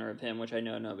fantasy owner of him, which I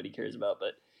know nobody cares about,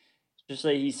 but just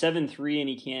like he's 7'3" and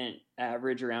he can't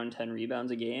average around 10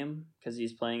 rebounds a game because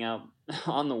he's playing out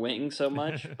on the wing so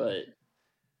much, but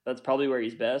that's probably where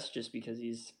he's best just because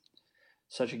he's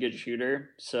such a good shooter.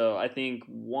 So I think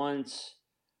once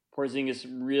Porzingis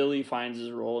really finds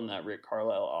his role in that Rick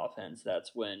Carlisle offense,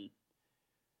 that's when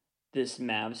this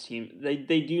Mavs team,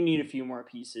 they do need a few more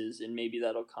pieces, and maybe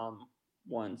that'll come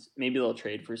once. Maybe they'll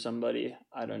trade for somebody.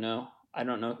 I don't know. I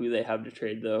don't know who they have to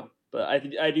trade, though. But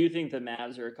I do think the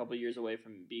Mavs are a couple years away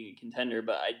from being a contender,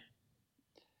 but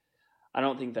I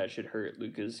don't think that should hurt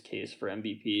Luka's case for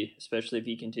MVP, especially if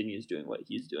he continues doing what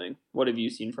he's doing. What have you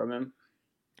seen from him?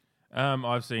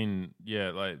 I've seen,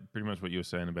 like pretty much what you were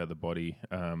saying about the body.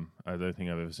 I don't think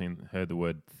I've ever heard the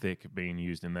word thick being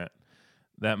used in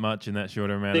that much in that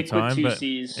short amount of time. Thick with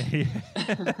 2 C's.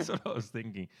 That's what I was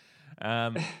thinking.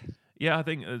 I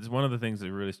think it's one of the things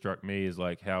that really struck me is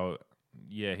like how,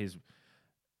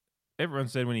 everyone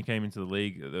said when he came into the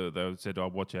league, they said, "Oh,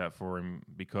 watch out for him,"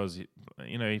 because he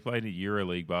played at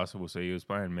EuroLeague basketball, so he was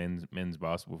playing men's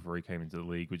basketball before he came into the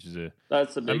league, which is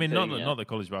that's a big thing. Not that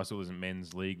college basketball isn't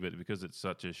men's league, but because it's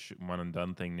such a one and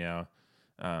done thing now.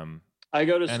 I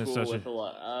go to school with a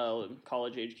lot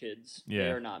college age kids. Yeah.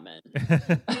 They are not men.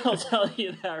 I'll tell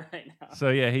you that right now.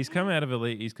 So he's come out of a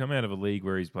league. He's come out of a league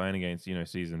where he's playing against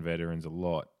seasoned veterans a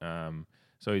lot.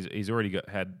 So he's already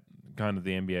had kind of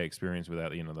the NBA experience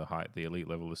without the elite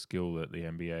level of skill that the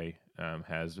NBA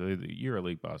has. The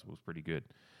EuroLeague basketball is pretty good,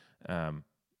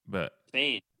 but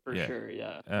Spain for sure.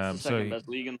 Yeah, it's the second best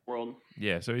league in the world.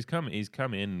 Yeah, so he's come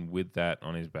in with that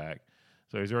on his back.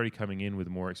 So he's already coming in with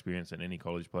more experience than any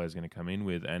college player is going to come in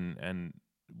with, and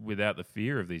without the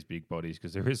fear of these big bodies,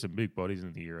 because there is some big bodies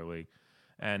in the EuroLeague,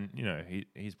 and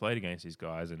he's played against these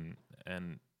guys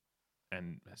and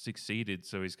succeeded.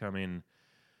 So he's come in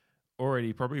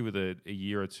already probably with a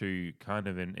year or two kind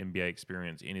of an NBA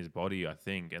experience in his body, I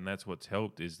think, and that's what's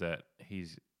helped is that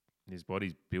his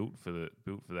body's built for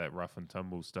that rough and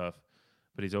tumble stuff,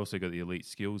 but he's also got the elite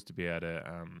skills to be able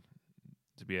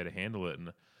to handle it.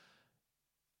 And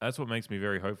that's what makes me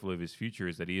very hopeful of his future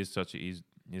is that he is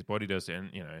his body does,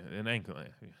 and an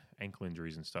ankle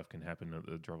injuries and stuff can happen at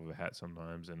the drop of a hat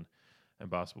sometimes, and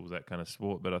basketball's that kind of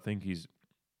sport. But I think he's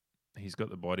got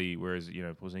the body, whereas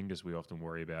Porzingis we often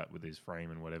worry about with his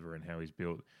frame and whatever and how he's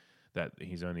built, that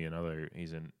he's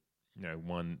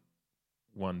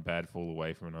one bad fall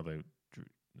away from another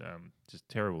just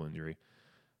terrible injury.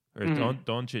 Whereas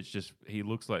Doncic he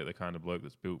looks like the kind of bloke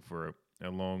that's built for a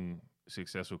long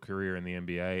successful career in the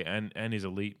NBA, and his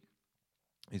elite,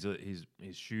 his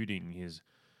shooting,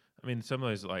 some of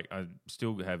those, like, I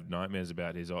still have nightmares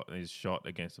about his shot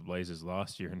against the Blazers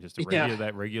last year, and just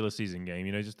that regular season game,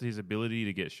 just his ability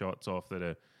to get shots off that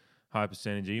are high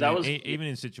percentage, even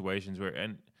in situations where,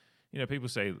 and people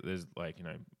say there's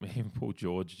even Paul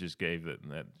George just gave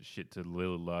that shit to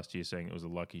Lillard last year, saying it was a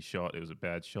lucky shot, it was a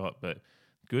bad shot, but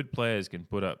good players can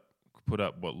put up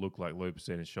what look like low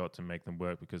percentage shots and make them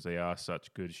work because they are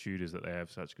such good shooters, that they have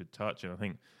such good touch. And I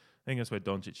think that's where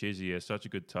Doncic is. He has such a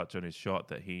good touch on his shot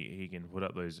that he can put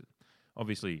up those.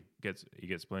 Obviously, he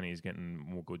gets plenty. He's getting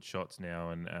more good shots now,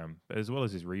 and but as well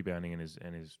as his rebounding and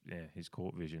his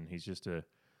court vision,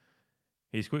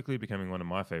 he's quickly becoming one of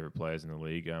my favorite players in the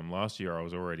league. Last year, I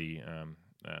was already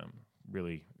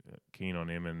really keen on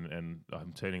him, and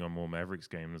I'm turning on more Mavericks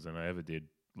games than I ever did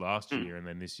last year, and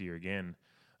then this year again.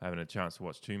 I haven't had a chance to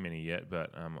watch too many yet, but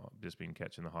I've just been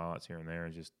catching the highlights here and there,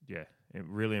 and just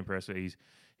really impressive.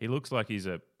 He looks like he's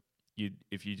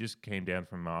if you just came down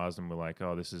from Mars and were like,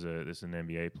 oh, this is an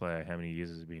NBA player, how many years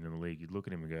has he been in the league? You'd look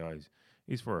at him and go, oh,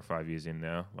 he's 4 or 5 years in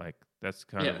now. Like that's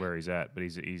kind of where he's at, but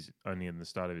he's only in the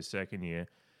start of his second year,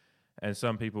 and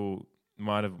some people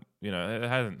might have,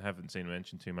 haven't seen him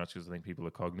mentioned too much because I think people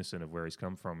are cognizant of where he's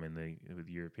come from with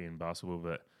European basketball,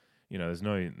 but. There's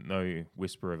no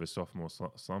whisper of a sophomore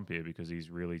slump here because he's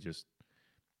really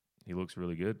he looks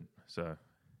really good. So,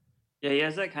 yeah, he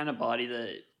has that kind of body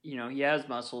that, he has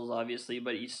muscles obviously,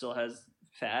 but he still has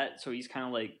fat. So he's kind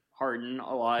of like hardened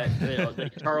a lot.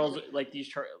 Like Charles, like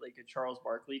a Charles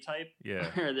Barkley type. Yeah.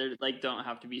 Where they're like, don't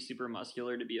have to be super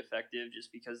muscular to be effective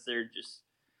just because they're just,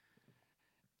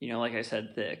 like I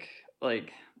said, thick.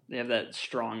 Like they have that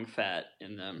strong fat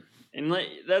in them. And like,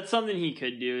 that's something he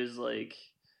could do is like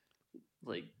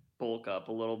bulk up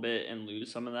a little bit and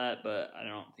lose some of that, but I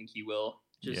don't think he will.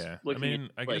 Just looking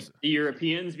at I guess the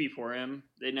Europeans before him,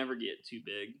 they never get too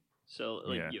big. So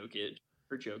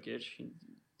Jokic,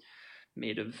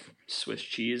 made of Swiss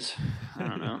cheese. I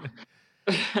don't know.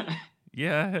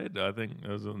 Yeah, I think it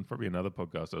was on probably another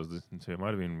podcast I was listening to. It might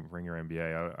have been Ringer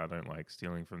NBA. I don't like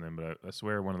stealing from them, but I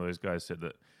swear one of those guys said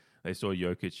that they saw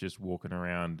Jokic just walking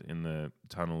around in the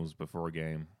tunnels before a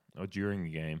game or during a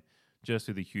game, just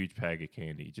with a huge bag of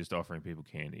candy, just offering people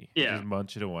candy. Yeah. Just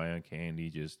munch it away on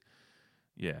candy,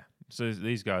 So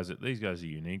these guys are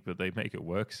unique, but they make it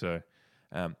work. So,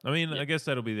 I guess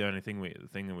that'll be the only thing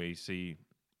that we see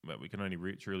that we can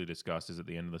only truly discuss is at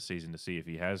the end of the season to see if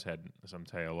he has had some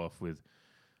tail off with,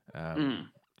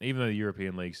 even though the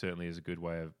European League certainly is a good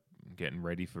way of getting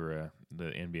ready for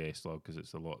the NBA slog because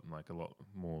it's a lot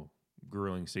more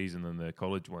grueling season than the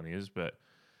college one is, but,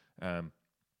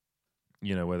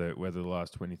 whether the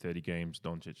last 20, 30 games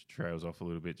Doncic trails off a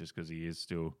little bit just because he is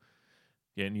still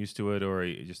getting used to it or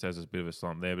he just has a bit of a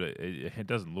slump there, but it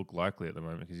doesn't look likely at the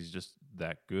moment because he's just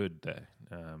that good that,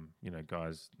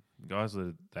 guys that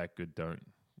are that good don't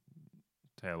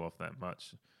tail off that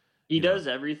much. He does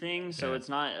everything, so it's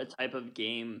not a type of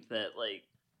game that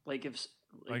if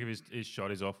his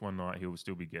shot is off one night, he'll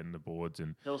still be getting the boards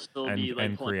and he'll still be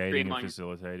like creating and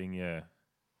facilitating. Yeah.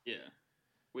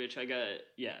 Which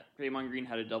Draymond Green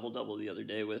had a double-double the other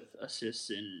day with assists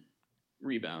and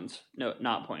rebounds. No,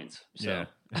 not points. So,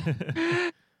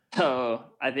 so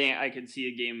I think I could see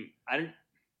a game.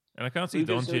 I can't see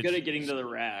Doncic so good at getting to the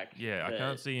rack. Yeah, I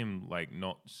can't see him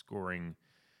not scoring.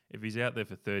 If he's out there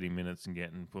for 30 minutes and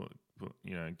getting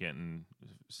getting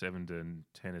 7 to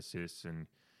 10 assists and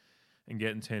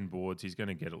getting 10 boards, he's going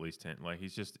to get at least 10. Like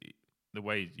he's just the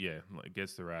way,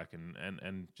 gets the rack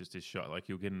and just his shot. Like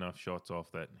he'll get enough shots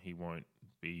off that he won't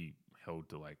be held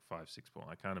to 5-6 points.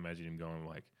 I can't imagine him going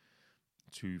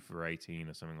 2 for 18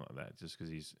 or something like that, just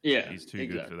because he's too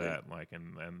good for that.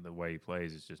 And the way he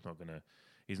plays is just not gonna.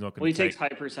 He's not gonna. Well, he takes high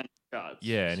percentage shots.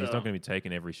 Yeah, and he's not going to be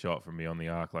taking every shot from beyond the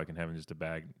arc, and having just a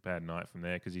bad night from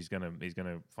there, because he's gonna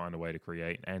find a way to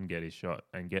create and get his shot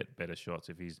and get better shots.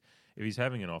 If he's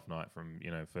having an off night from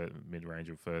mid range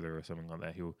or further or something like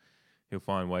that, he'll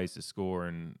find ways to score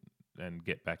and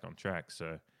get back on track.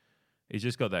 So he's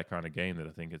just got that kind of game that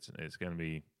I think it's going to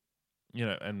be.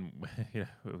 And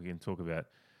we can talk about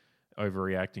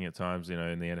overreacting at times. In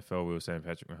the NFL, we were saying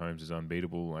Patrick Mahomes is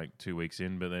unbeatable 2 weeks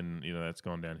in, but then that's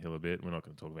gone downhill a bit. We're not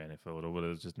going to talk about NFL at all, but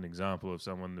it's just an example of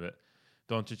someone that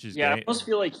Doncic's game. I almost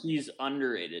feel like he's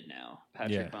underrated now,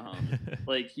 Patrick Mahomes.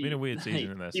 He's been a weird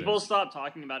season in that people sense. stop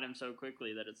talking about him so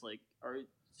quickly that it's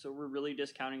so we're really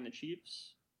discounting the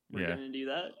Chiefs? We're going to do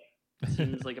that?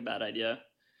 Seems like a bad idea.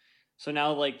 So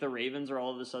now the Ravens are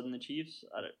all of a sudden the Chiefs?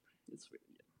 It's weird.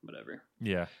 Whatever.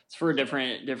 Yeah. It's for a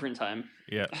different time.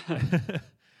 Yeah.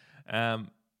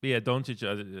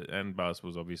 Doncic and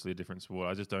basketball's obviously a different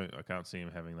sport. I can't see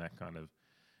him having that kind of,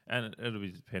 and it'll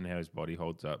depend how his body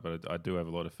holds up, but I do have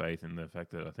a lot of faith in the fact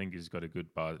that I think he's got a good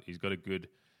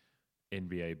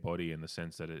NBA body in the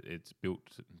sense that it's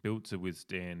built to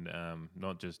withstand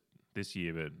not just this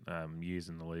year, but years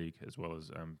in the league as well as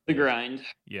the grind.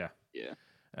 Yeah.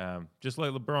 Yeah. Just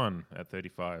like LeBron at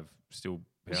 35, still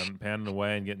pounding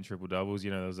away and getting triple doubles.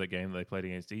 There was that game they played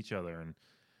against each other and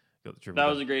got the triple. That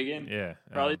was a great game. Yeah,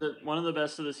 probably one of the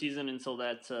best of the season until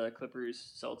that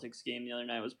Clippers Celtics game the other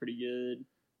night was pretty good.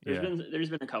 There's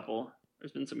been a couple.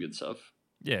 There's been some good stuff.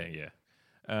 Yeah.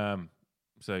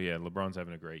 So LeBron's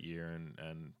having a great year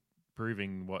and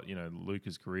proving what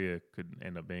Luka's career could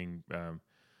end up being. I'm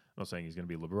not saying he's going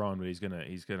to be LeBron, but he's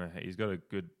got a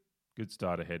good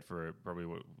start ahead for probably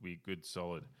what would be good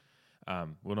solid.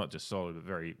 Well, not just solid, but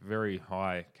very, very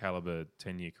high caliber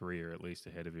 10-year career at least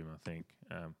ahead of him, I think.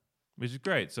 which is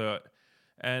great. So,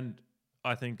 and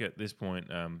I think at this point,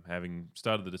 having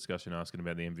started the discussion asking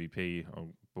about the MVP,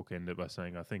 I'll bookend it by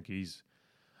saying I think he's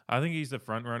the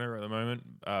front runner at the moment,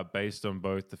 based on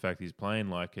both the fact he's playing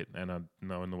like it and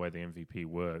knowing the way the MVP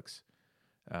works.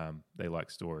 They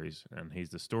like stories, and he's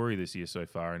the story this year so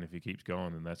far. And if he keeps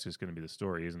going, then that's just going to be the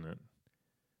story, isn't it?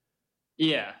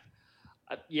 Yeah,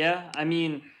 yeah. I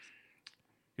mean,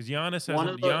 because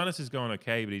Giannis is going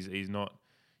okay, but he's not.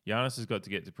 Giannis has got to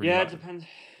get to pretty. Yeah, it depends.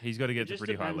 He's got to get to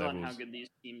pretty high levels. It depends on how good these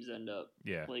teams end up.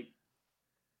 Yeah, like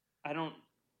I don't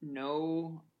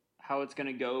know how it's going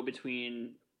to go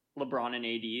between LeBron and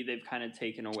AD. They've kind of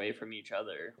taken away from each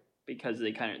other because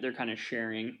they're kind of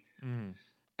sharing. Mm.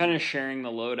 Kind of sharing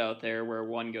the load out there where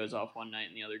one goes off one night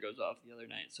and the other goes off the other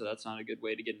night. So that's not a good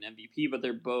way to get an MVP, but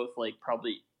they're both like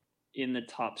probably in the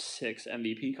top 6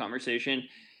 MVP conversation.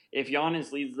 If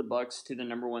Giannis leads the Bucks to the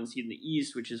number 1 seed in the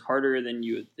East, which is harder than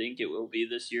you would think it will be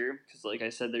this year, because like I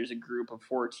said, there's a group of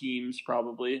 4 teams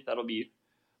probably that'll be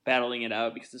battling it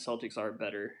out because the Celtics are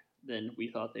better than we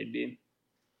thought they'd be.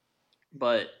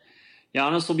 But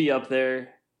Giannis will be up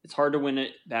there. It's hard to win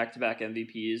it back-to-back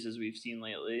MVPs as we've seen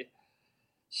lately.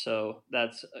 So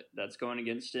that's going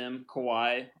against him.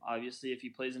 Kawhi, obviously, if he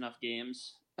plays enough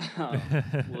games,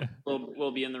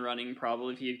 will be in the running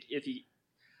probably. If he,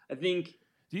 I think.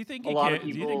 Do you think he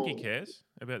cares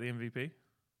about the MVP?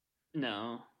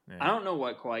 No, yeah. I don't know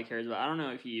what Kawhi cares about. I don't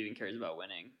know if he even cares about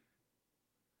winning.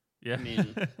 Yeah, I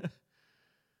mean,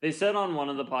 they said on one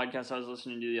of the podcasts I was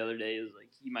listening to the other day is like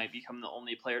he might become the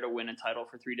only player to win a title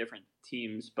for 3 different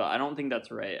teams, but I don't think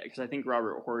that's right because I think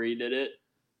Robert Horry did it.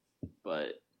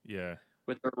 But yeah,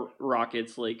 with the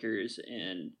Rockets, Lakers,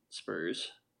 and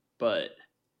Spurs, but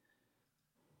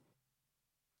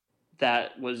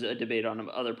that was a debate on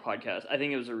other podcasts. I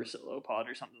think it was a Russillo pod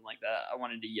or something like that. I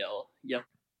wanted to yell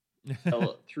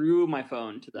through my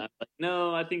phone to them. Like,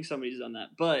 no, I think somebody's done that.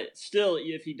 But still,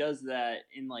 if he does that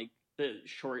in like the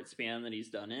short span that he's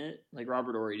done it, like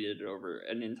Robert Horry did it over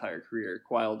an entire career,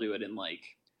 Kawhi will do it in like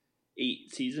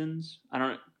 8 seasons. I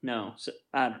don't know. So,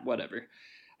 whatever.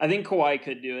 I think Kawhi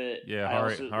could do it. Yeah,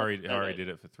 Harry did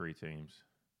it for 3 teams.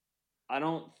 I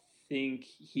don't think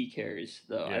he cares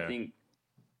though. Yeah.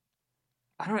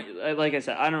 Like I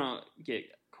said, I don't get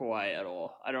Kawhi at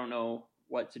all. I don't know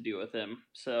what to do with him.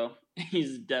 So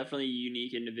he's definitely a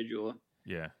unique individual.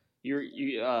 Yeah.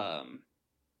 You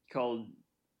called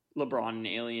LeBron an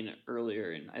alien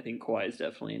earlier, and I think Kawhi is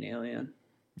definitely an alien.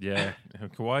 Yeah,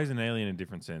 Kawhi's an alien in a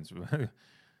different sense.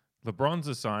 LeBron's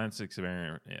a science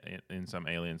experiment in some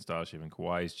alien starship, and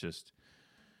Kawhi's just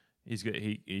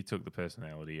he took the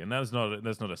personality, and that's not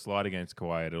a slight against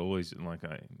Kawhi at all. He's like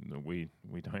we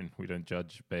don't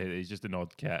judge, but he's just an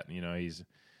odd cat. You know, he's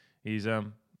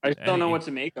I just don't know what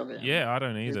to make of it. Yeah, I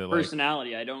don't either. His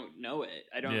personality, I don't know it.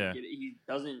 I don't. Yeah. Get it. He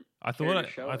doesn't. I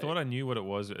thought I knew what it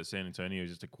was at San Antonio. He was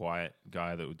just a quiet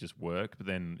guy that would just work, but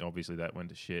then obviously that went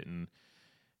to shit and.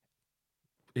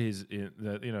 His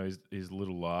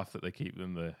little laugh that they keep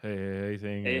them the hey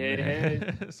thing.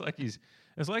 Hey. It's like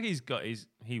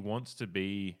he wants to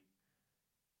be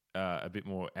a bit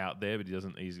more out there, but he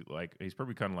doesn't. He's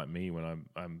probably kind of like me when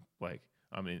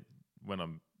when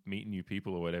I'm meeting new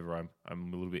people or whatever. I'm a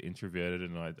little bit introverted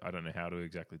and I don't know how to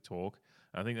exactly talk.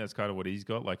 I think that's kind of what he's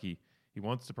got. Like he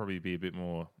wants to probably be a bit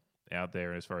more out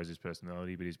there as far as his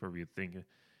personality, but he's probably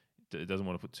doesn't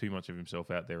want to put too much of himself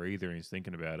out there either, and he's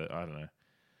thinking about it. I don't know.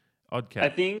 Odd cat. I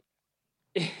think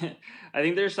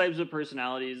there's types of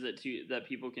personalities that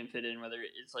people can fit in, whether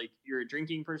it's like you're a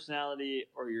drinking personality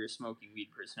or you're a smoking weed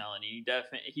personality.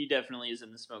 He definitely is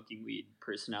in the smoking weed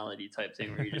personality type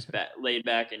thing where you're just laid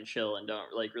back and chill and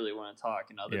don't like really want to talk.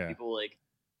 And other people like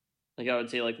I would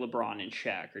say like LeBron and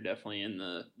Shaq are definitely in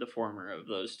the former of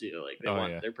those two. Like they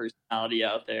want their personality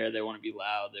out there. They want to be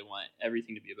loud. They want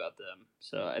everything to be about them.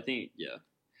 So I think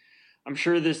I'm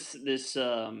sure this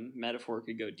metaphor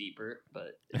could go deeper,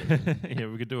 but yeah,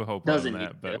 we could do a whole part on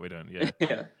that, but we don't.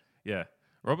 Yeah, yeah.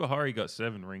 Robert Horry got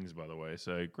 7 rings, by the way,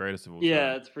 so greatest of all.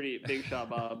 Yeah, it's pretty big shot,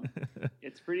 Bob.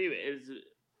 It was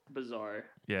bizarre.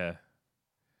 Yeah.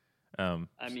 I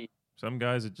mean, some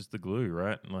guys are just the glue,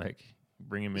 right? Like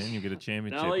bring him in, you get a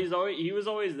championship. No, he was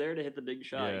always there to hit the big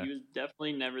shot. Yeah. He was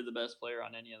definitely never the best player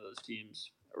on any of those teams,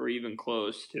 or even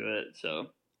close to it. So.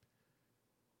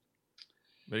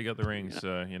 But he got the rings,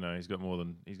 so he's got more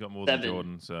than 7.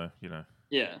 Jordan. So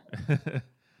Yeah,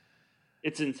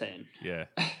 it's insane. Yeah,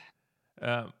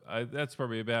 that's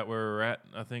probably about where we're at.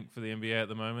 I think for the NBA at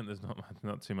the moment, there's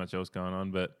not too much else going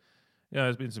on, but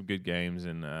there's been some good games,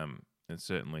 and it's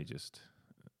certainly just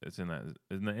it's in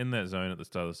that zone at the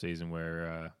start of the season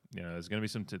where there's going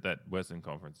to be that Western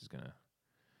Conference is going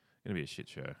to be a shit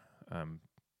show.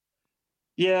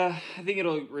 Yeah, I think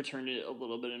it'll return to a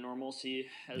little bit of normalcy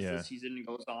as Yeah. the season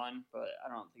goes on, but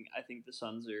I think the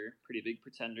Suns are pretty big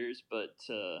pretenders, but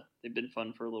they've been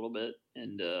fun for a little bit,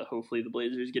 and hopefully the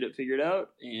Blazers get it figured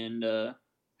out, and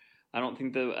I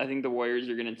think the Warriors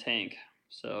are going to tank,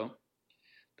 so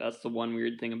that's the one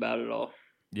weird thing about it all.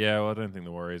 Yeah, well, I don't think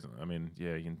the Warriors. I mean,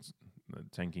 yeah,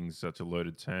 tanking's such a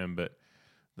loaded term, but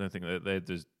I don't think that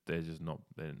they're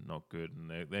not good, and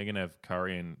they're going to have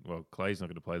Curry, and well, Clay's not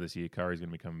going to play this year. Curry's going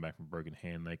to be coming back from broken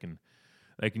hand. They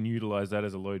can utilize that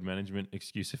as a load management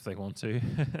excuse if they want to,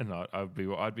 and I'd be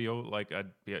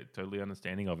totally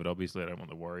understanding of it. Obviously, I don't want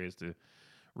the Warriors to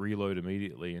reload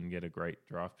immediately and get a great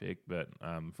draft pick, but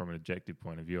from an objective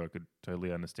point of view, I could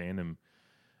totally understand them.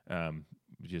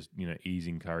 Just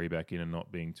easing Curry back in and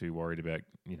not being too worried about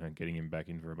getting him back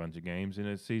in for a bunch of games in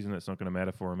a season that's not going to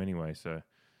matter for him anyway. So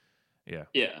yeah.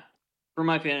 For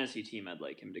my fantasy team, I'd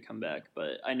like him to come back,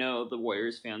 but I know the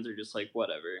Warriors fans are just like,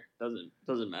 whatever,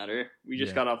 doesn't matter. We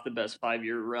just got off the best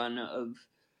 5-year run of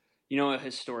a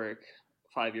historic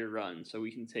 5-year run, so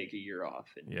we can take a year off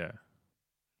and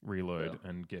reload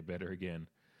and get better again.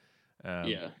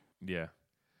 Yeah,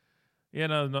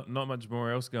 no, not much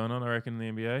more else going on, I reckon,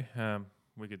 in the NBA.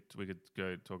 We could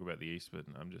go talk about the East, but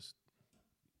I'm just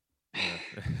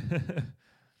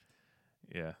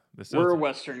yeah. We're a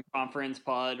Western Conference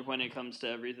pod when it comes to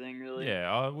everything, really.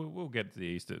 Yeah, we'll get to the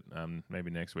East.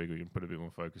 Maybe next week we can put a bit more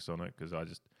focus on it because I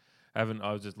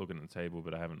was just looking at the table,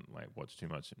 but I haven't watched too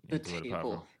much into it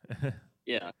apart from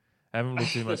yeah. I haven't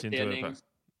looked too much into it.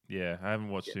 I haven't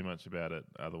watched too much about it.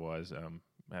 Otherwise,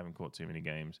 I haven't caught too many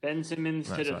games. Ben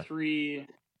Simmons hit a 3.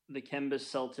 The Kemba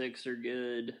Celtics are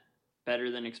good,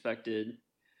 better than expected.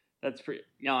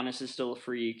 Giannis is still a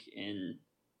freak and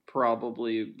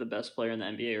probably the best player in the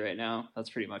NBA right now. That's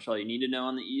pretty much all you need to know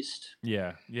on the East.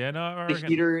 Yeah. No,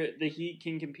 the Heat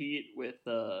can compete with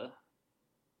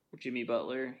Jimmy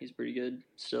Butler. He's pretty good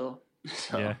still.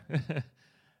 So. Yeah.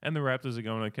 And the Raptors are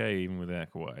going okay even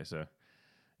without Kawhi. So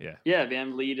yeah. Yeah,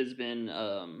 Van Vliet has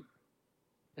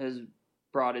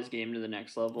brought his game to the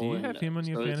next level. Do you have him on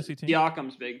your fantasy team?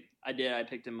 Siakam's big. I did. I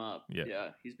picked him up.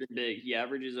 Yeah, he's been big. He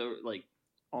averages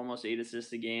almost 8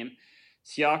 assists a game.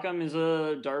 Siakam is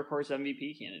a dark horse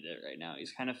MVP candidate right now.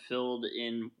 He's kind of filled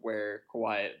in where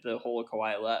the hole of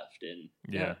Kawhi left, and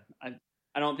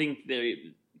I don't think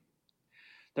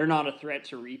they're not a threat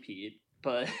to repeat,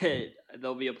 but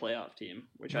they'll be a playoff team,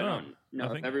 which I don't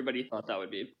know if everybody thought that would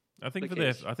be. I think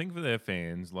for their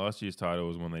fans, last year's title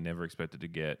was one they never expected to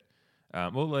get.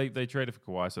 They traded for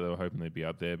Kawhi, so they were hoping they'd be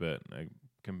up there, but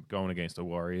going against the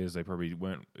Warriors, they probably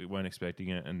weren't expecting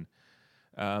it, and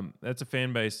that's a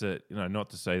fan base that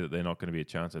not to say that they're not going to be a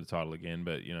chance at a title again,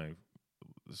 but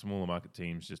the smaller market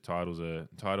teams, just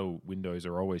title windows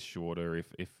are always shorter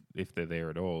if they're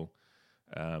there at all.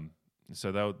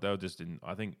 So they'll just,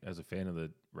 I think, as a fan of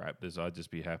the Raptors, I'd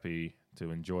just be happy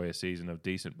to enjoy a season of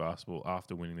decent basketball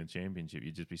after winning the championship.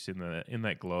 You'd just be sitting there in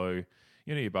that glow.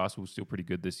 Your basketball's still pretty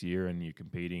good this year, and you're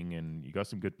competing, and you got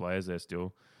some good players there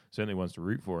still. Certainly ones to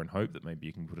root for, and hope that maybe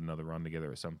you can put another run together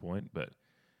at some point. But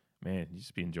man, you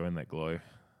just be enjoying that glow.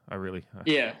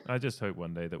 I just hope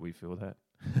one day that we feel that.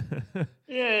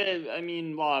 Yeah, I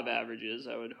mean, law of averages.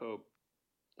 I would hope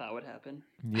that would happen.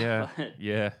 Yeah,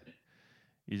 yeah.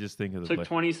 You just think of it took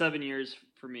 27 years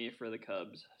for me for the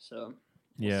Cubs, so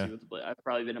we'll see I've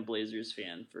probably been a Blazers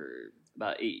fan for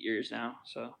about 8 years now.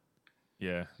 So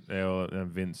yeah,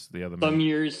 Vince, the other some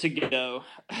years to go.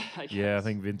 I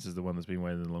think Vince is the one that's been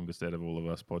waiting the longest out of all of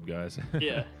us pod guys.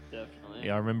 Yeah, definitely.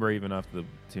 Yeah, I remember even after the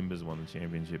Timbers won the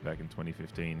championship back in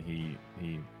 2015,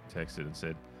 he texted and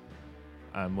said,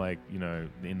 I'm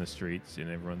in the streets and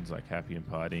everyone's happy and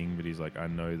partying, but he's like, I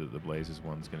know that the Blazers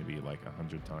one's going to be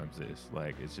 100 times this.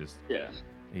 It's just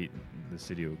the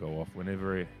city will go off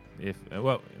whenever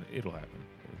it'll happen.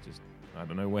 It just, I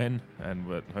don't know when,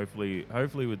 but hopefully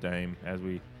with Dame, as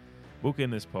we book in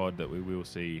this pod, that we will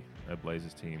see a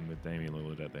Blazers team with Damian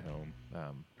Lillard at the helm,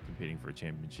 competing for a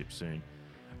championship soon,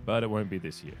 but it won't be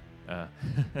this year. No,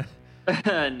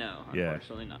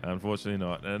 unfortunately not. Unfortunately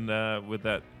not. And with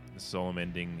that solemn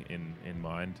ending in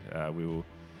mind,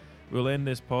 we'll end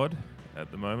this pod at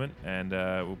the moment, and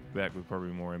we'll be back with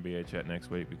probably more NBA chat next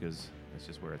week because that's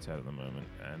just where it's at the moment.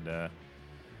 And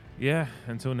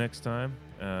until next time,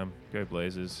 go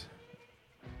Blazers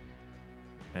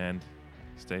and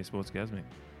stay sportsgasmic.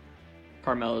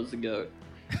 Carmelo's the GOAT.